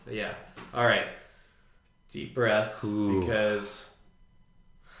 yeah. All right. Deep breath, because...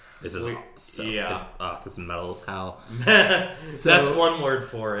 This is this is metal as hell. That's one word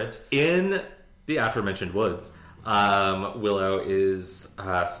for it. In the aforementioned woods, Willow is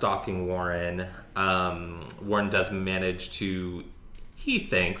stalking Warren. Warren does manage to, he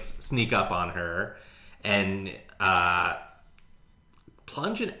thinks, sneak up on her and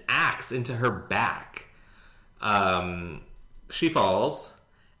plunge an axe into her back. She falls,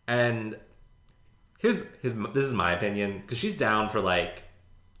 and this is my opinion, because she's down for like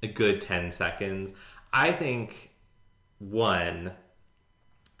a good 10 seconds. I think, one,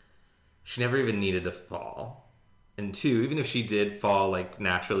 she never even needed to fall. And two, even if she did fall like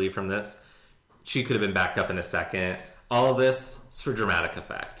naturally from this, she could have been back up in a second. All of this is for dramatic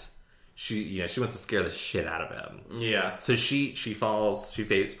effect. She wants to scare the shit out of him. Yeah. So she falls, she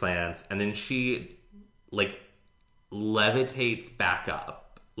face plants, and then she like levitates back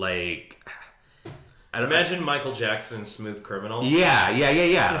up. Like, imagine Michael Jackson in Smooth Criminal.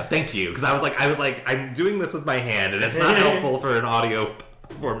 Yeah. Thank you. Because I was like, I'm doing this with my hand, and it's not helpful for an audio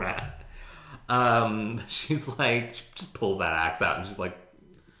format. She's like, she just pulls that axe out, and she's like,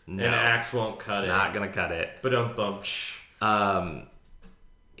 no. An axe won't cut it. Not gonna cut it. Ba-dum-bum.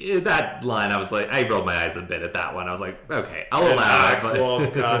 That line, I was like, I rolled my eyes a bit at that one. I was like, okay, I'll allow it. An axe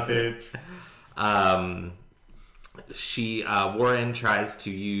won't cut it. Warren tries to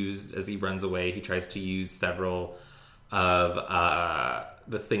use, as he runs away, he tries to use several of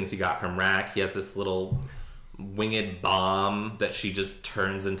the things he got from Rack. He has this little winged bomb that she just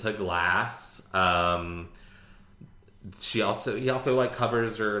turns into glass. He also like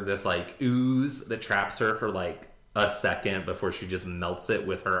covers her this like ooze that traps her for like a second before she just melts it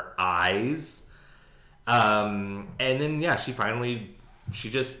with her eyes. And then she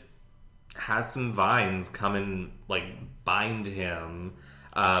just has some vines come and like bind him,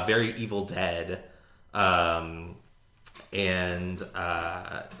 very Evil Dead, and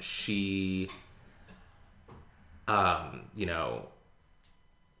she,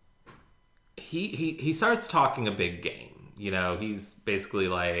 he starts talking a big game. He's basically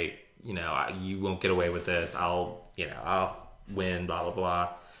like, you won't get away with this. I'll win. Blah blah blah.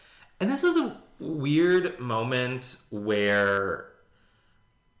 And this was a weird moment where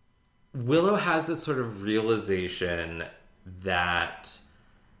Willow has this sort of realization that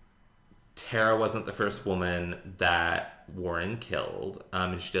Tara wasn't the first woman that Warren killed.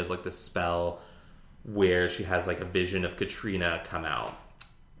 And she does like this spell where she has like a vision of Katrina come out.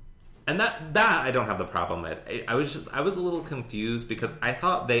 And that I don't have the problem with. I was a little confused because I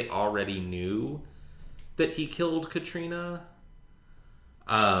thought they already knew that he killed Katrina.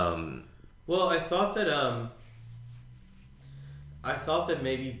 Well, I thought that I thought that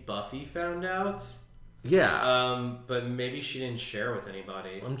maybe Buffy found out. Yeah. But maybe she didn't share with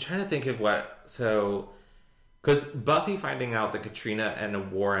anybody. I'm trying to think of because Buffy finding out that Katrina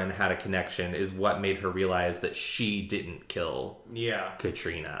and Warren had a connection is what made her realize that she didn't kill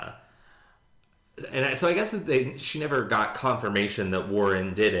Katrina. And so I guess she never got confirmation that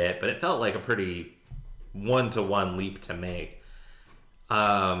Warren did it, but it felt like a pretty one-to-one leap to make.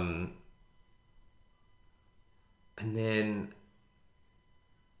 And then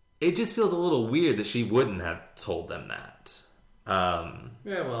it just feels a little weird that she wouldn't have told them that.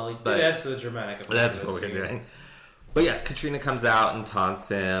 That's the dramatic effect. That's what we're doing. But yeah, Katrina comes out and taunts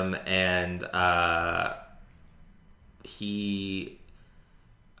him, and she's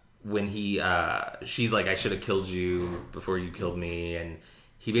like, I should have killed you before you killed me, and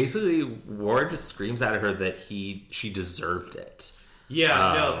Warren just screams at her that she deserved it.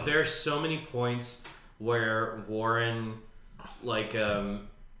 Yeah, there's so many points where Warren,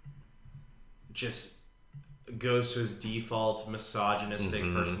 just goes to his default misogynistic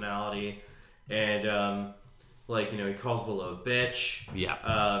personality, and he calls Willow a bitch.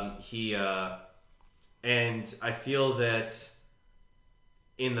 Yeah. And I feel that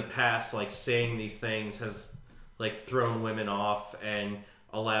in the past, saying these things has thrown women off and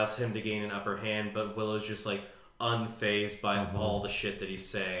allows him to gain an upper hand, but Willow's just unfazed by all the shit that he's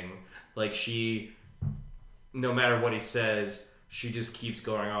saying. She, no matter what he says, she just keeps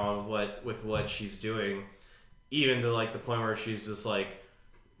going on with what she's doing, even to the point where she's just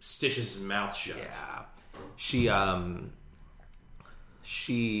stitches his mouth shut. Yeah. She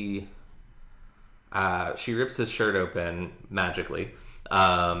rips his shirt open magically,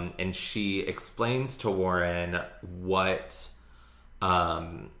 and she explains to Warren what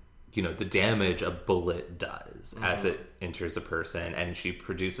the damage a bullet does as it enters a person, and she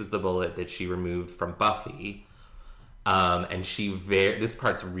produces the bullet that she removed from Buffy. And this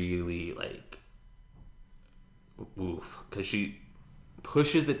part's really oof, because she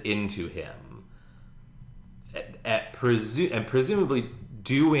pushes it into him and presumably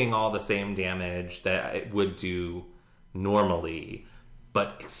doing all the same damage that it would do normally,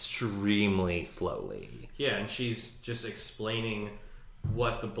 but extremely slowly. Yeah, and she's just explaining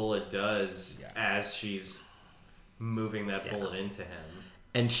what the bullet does as she's moving that bullet into him.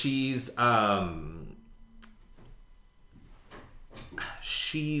 And she's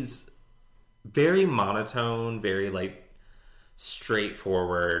very monotone, very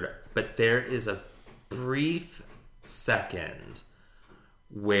straightforward, but there is a brief second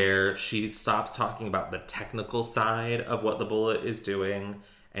where she stops talking about the technical side of what the bullet is doing,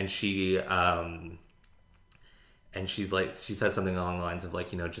 and she says something along the lines of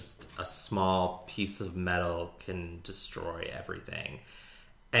just a small piece of metal can destroy everything.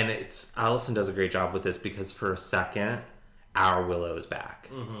 And Allison does a great job with this, because for a second our Willow is back.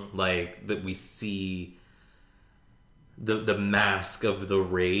 That we see the mask of the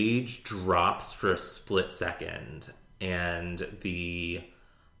rage drops for a split second, and the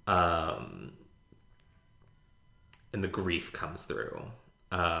grief comes through.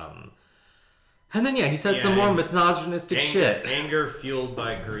 And then he says some more misogynistic shit. Anger fueled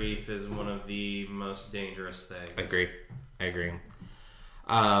by grief is one of the most dangerous things. I agree.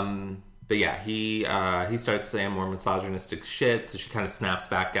 But yeah, he starts saying more misogynistic shit, so she kind of snaps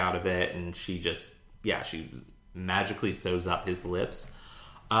back out of it, and she magically sews up his lips.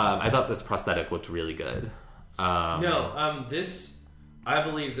 I thought this prosthetic looked really good. I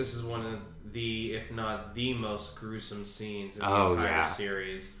believe this is one of the, if not the most gruesome scenes in the entire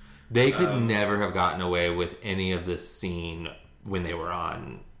series. They could never have gotten away with any of this scene when they were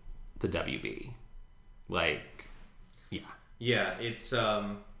on the WB. Yeah, it's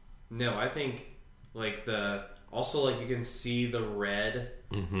I think you can see the red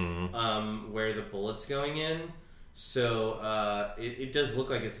where the bullet's going in. So it does look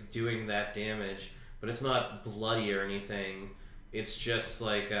like it's doing that damage, but it's not bloody or anything. It's just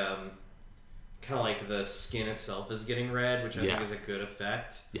kind of like the skin itself is getting red, which I think is a good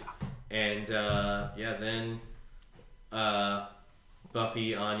effect. Yeah. And then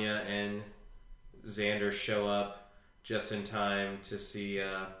Buffy, Anya, and Xander show up just in time to see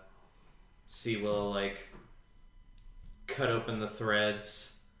Willow cut open the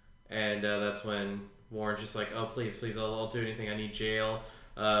threads, and that's when Warren's just oh please, I'll do anything. I need jail.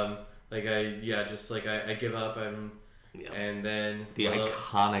 I give up. And then the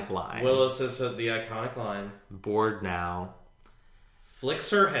iconic line. Willow says the iconic line. Bored now. Flicks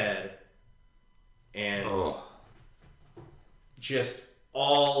her head, and just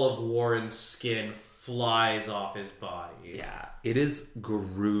all of Warren's skin flies off his body. Yeah, it is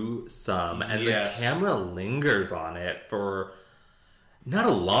gruesome, and the camera lingers on it for not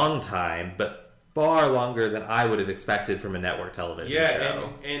a long time, but far longer than I would have expected from a network television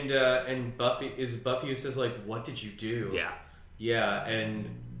show. And Buffy who says, like, what did you do? Yeah, and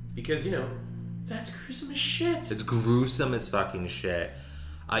because, that's gruesome as shit. It's gruesome as fucking shit.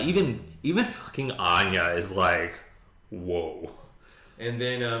 Even fucking Anya is like, whoa. And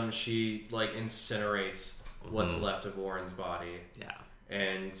then she, like, incinerates what's left of Warren's body. Yeah.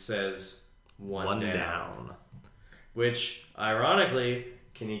 And says, one down. Which, ironically,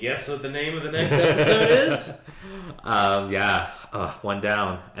 can you guess what the name of the next episode is? One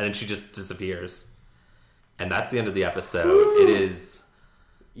down. And then she just disappears. And that's the end of the episode. Woo! It is...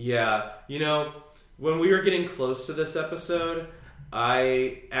 Yeah. When we were getting close to this episode,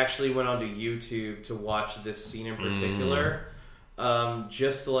 I actually went onto YouTube to watch this scene in particular.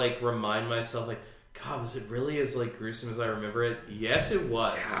 Just to, like, remind myself, like, God, was it really as, like, gruesome as I remember it? Yes, it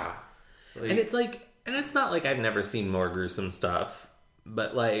was. Yeah. And it's like... And it's not like I've never seen more gruesome stuff.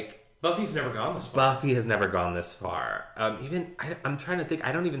 But, like... Buffy's never gone this far. Buffy has never gone this far. I'm trying to think...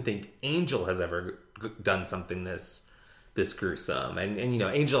 I don't even think Angel has ever done something this gruesome. And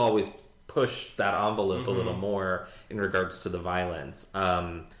Angel always pushed that envelope a little more in regards to the violence.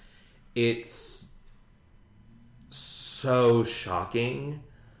 It's so shocking.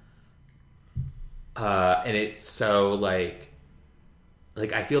 And it's so, like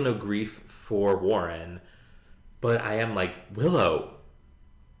I feel no grief for Warren, but I am like, Willow,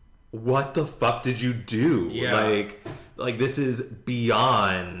 what the fuck did you do? Yeah. Like this is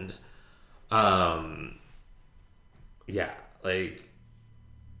beyond, and I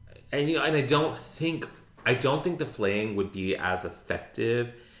don't think the flaying would be as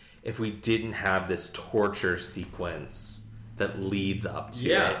effective if we didn't have this torture sequence that leads up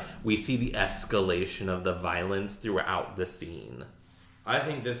to it. We see the escalation of the violence throughout the scene. I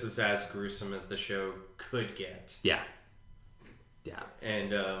think this is as gruesome as the show could get. Yeah.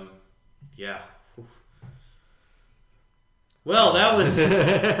 And, Oof. Well, that was...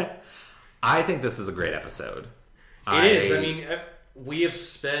 I think this is a great episode. It is. I mean, we have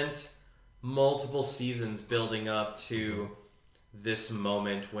spent multiple seasons building up to this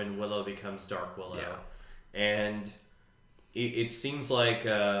moment when Willow becomes Dark Willow. Yeah. And it seems like,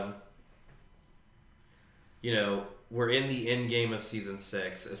 we're in the end game of season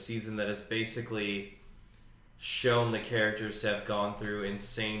 6, a season that has basically shown the characters to have gone through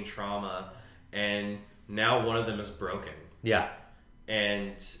insane trauma, and now one of them is broken. Yeah.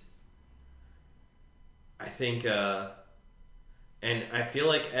 And I think, and I feel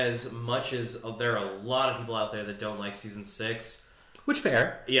like as much as there are a lot of people out there that don't like season 6, which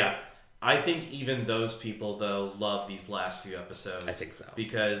fair. Yeah. I think even those people, though, love these last few episodes. I think so.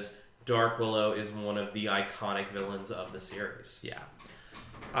 Because Dark Willow is one of the iconic villains of the series. Yeah.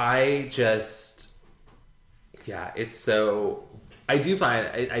 It's so... I do find...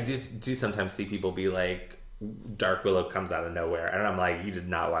 I do sometimes see people be like, Dark Willow comes out of nowhere. And I'm like, you did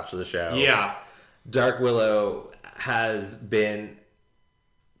not watch the show. Yeah. Dark Willow has been...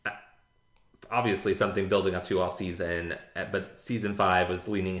 obviously something building up to all season, but season 5 was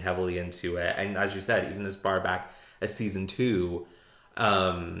leaning heavily into it, and as you said, even as far back as season 2.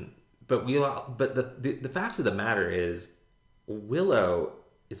 But the fact of the matter is, Willow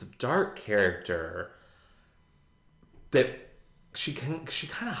is a dark character that she kind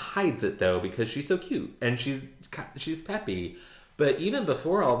of hides it though because she's so cute and she's peppy. But even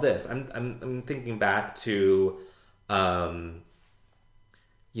before all this, I'm thinking back to,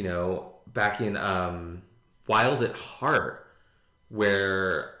 back in Wild at Heart,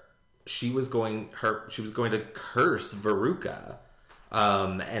 where she was going to curse Veruca,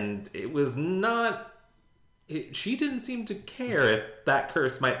 and it was not. She didn't seem to care if that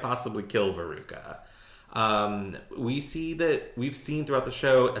curse might possibly kill Veruca. We've seen throughout the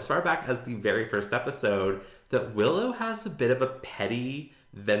show, as far back as the very first episode, that Willow has a bit of a petty,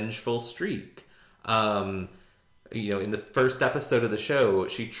 vengeful streak. In the first episode of the show,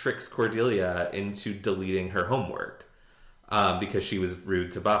 she tricks Cordelia into deleting her homework because she was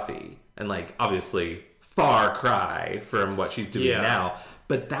rude to Buffy. And, obviously, far cry from what she's doing now.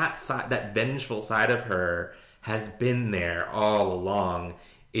 But that vengeful side of her has been there all along.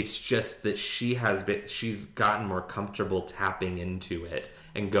 It's just that she's gotten more comfortable tapping into it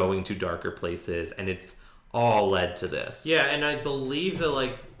and going to darker places. And it's all led to this. Yeah, and I believe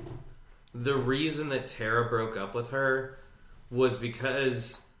that, the reason that Tara broke up with her was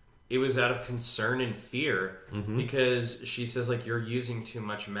because it was out of concern and fear. Mm-hmm. Because she says, you're using too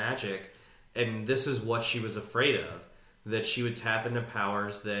much magic. And this is what she was afraid of. That she would tap into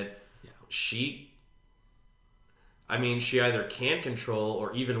powers that she either can't control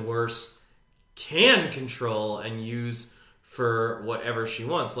or even worse, can control and use for whatever she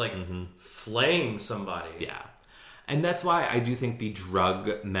wants, like flaying somebody. Yeah. And that's why I do think the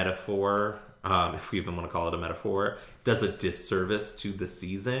drug metaphor, if we even want to call it a metaphor, does a disservice to the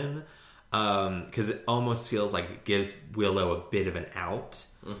season. Because it almost feels like it gives Willow a bit of an out.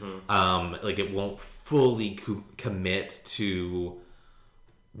 Like it won't fully commit to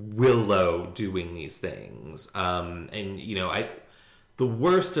Willow doing these things. And, you know, the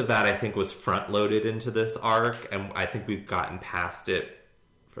worst of that, I think, was front-loaded into this arc, and I think we've gotten past it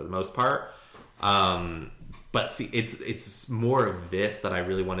for the most part. But see, it's more of this that I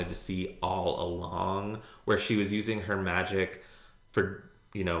really wanted to see all along, where she was using her magic for,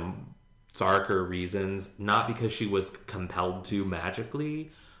 you know, darker reasons, not because she was compelled to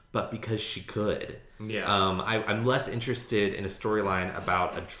magically, but because she could. Yeah. I'm less interested in a storyline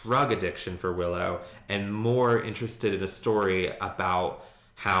about a drug addiction for Willow, and more interested in a story about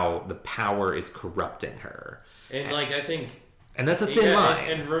how the power is corrupting her. And like, I think... And that's a thin line.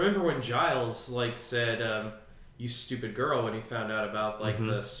 And remember when Giles, like, said, you stupid girl, when he found out about, like,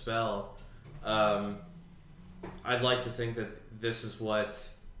 the spell. I'd like to think that this is what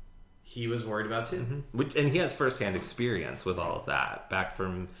he was worried about, too. And he has firsthand experience with all of that, back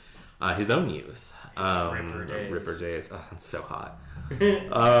from his own youth. Ripper days. Oh, it's so hot.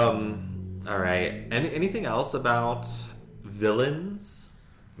 All right. Anything else about villains?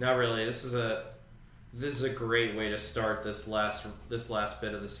 Not really. This is a great way to start this last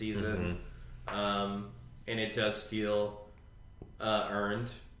bit of the season, and it does feel earned.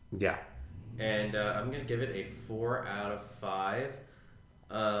 Yeah. And I'm gonna give it a 4 out of 5.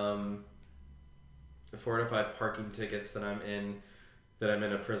 4 out of 5 parking tickets that I'm in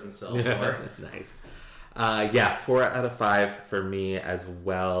a prison cell for. Nice. 4 out of 5 for me as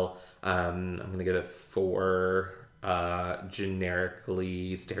well. I'm gonna give it 4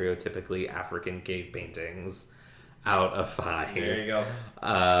 generically, stereotypically African cave paintings out of 5. There you go.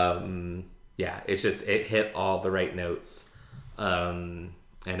 It's just, it hit all the right notes, and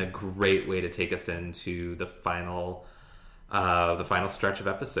a great way to take us into the final stretch of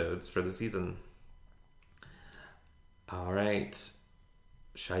episodes for the season. All right,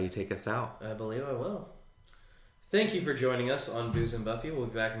 shall you take us out? I believe I will. Thank you for joining us on Booze and Buffy. We'll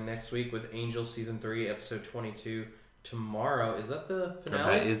be back next week with Angel Season 3, Episode 22. Tomorrow, is that the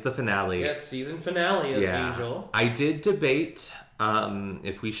finale? That is the finale. Yeah, it's season finale of Angel. I did debate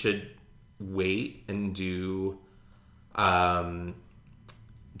if we should wait and do the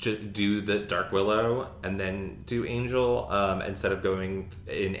Dark Willow and then do Angel instead of going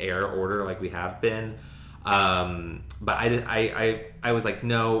in air order like we have been. But I was like,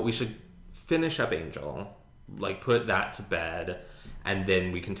 no, we should finish up Angel, like put that to bed, and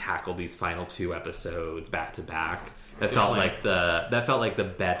then we can tackle these final 2 episodes back to back. That felt like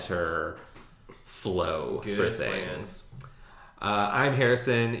the better flow for things. I'm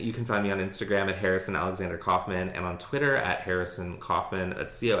Harrison. You can find me on Instagram at Harrison Alexander Kaufman and on Twitter at Harrison Kaufman.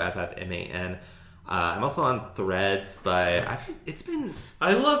 That's Coffman. I'm also on Threads, but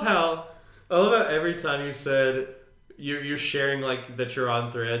I love how every time you said you're sharing like that you're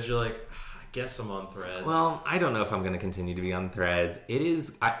on Threads, you're like, I guess I'm on Threads. Well, I don't know if I'm going to continue to be on Threads. It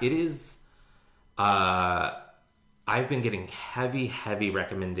is. I've been getting heavy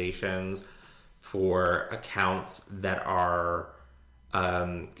recommendations for accounts that are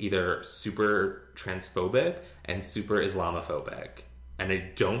either super transphobic and super Islamophobic, and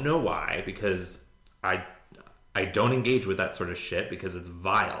I don't know why, because I don't engage with that sort of shit because it's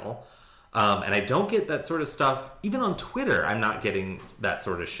vile. And I don't get that sort of stuff. Even on Twitter, I'm not getting that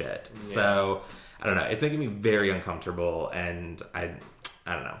sort of shit. Yeah. So, I don't know. It's making me very uncomfortable, and I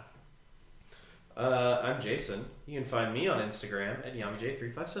don't know. I'm Jason. You can find me on Instagram at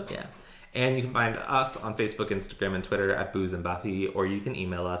YamiJ357. Yeah. And you can find us on Facebook, Instagram, and Twitter at Booze and Buffy, or you can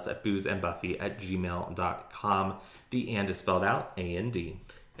email us at boozeandbuffy@gmail.com. The and is spelled out A-N-D.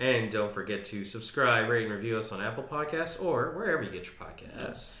 And don't forget to subscribe, rate, and review us on Apple Podcasts or wherever you get your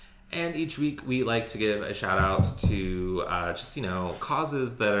podcasts. And each week we like to give a shout out to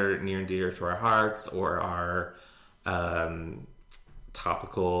causes that are near and dear to our hearts or are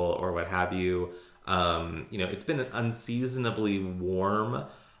topical or what have you. It's been unseasonably warm,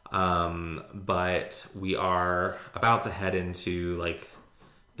 but we are about to head into like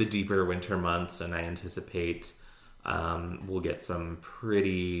the deeper winter months, and I anticipate we'll get some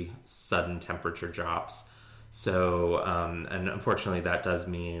pretty sudden temperature drops. So, and unfortunately that does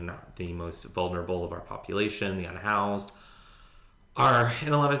mean the most vulnerable of our population, the unhoused, are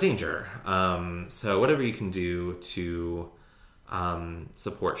in a lot of danger. So whatever you can do to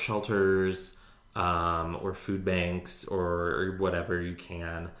support shelters or food banks or whatever you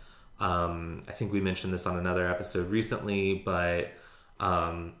can, I think we mentioned this on another episode recently, but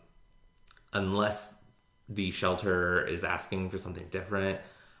unless the shelter is asking for something different,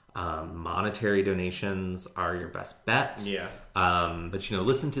 monetary donations are your best bet. Yeah. But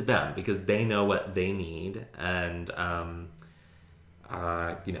listen to them because they know what they need, and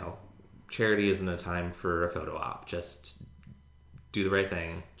charity isn't a time for a photo op. Just do the right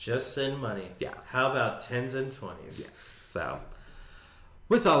thing. Just send money. Yeah. How about 10s and 20s? Yeah. So,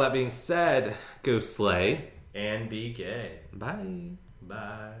 with all that being said, go slay and be gay. Bye.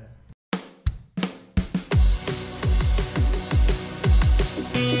 Bye.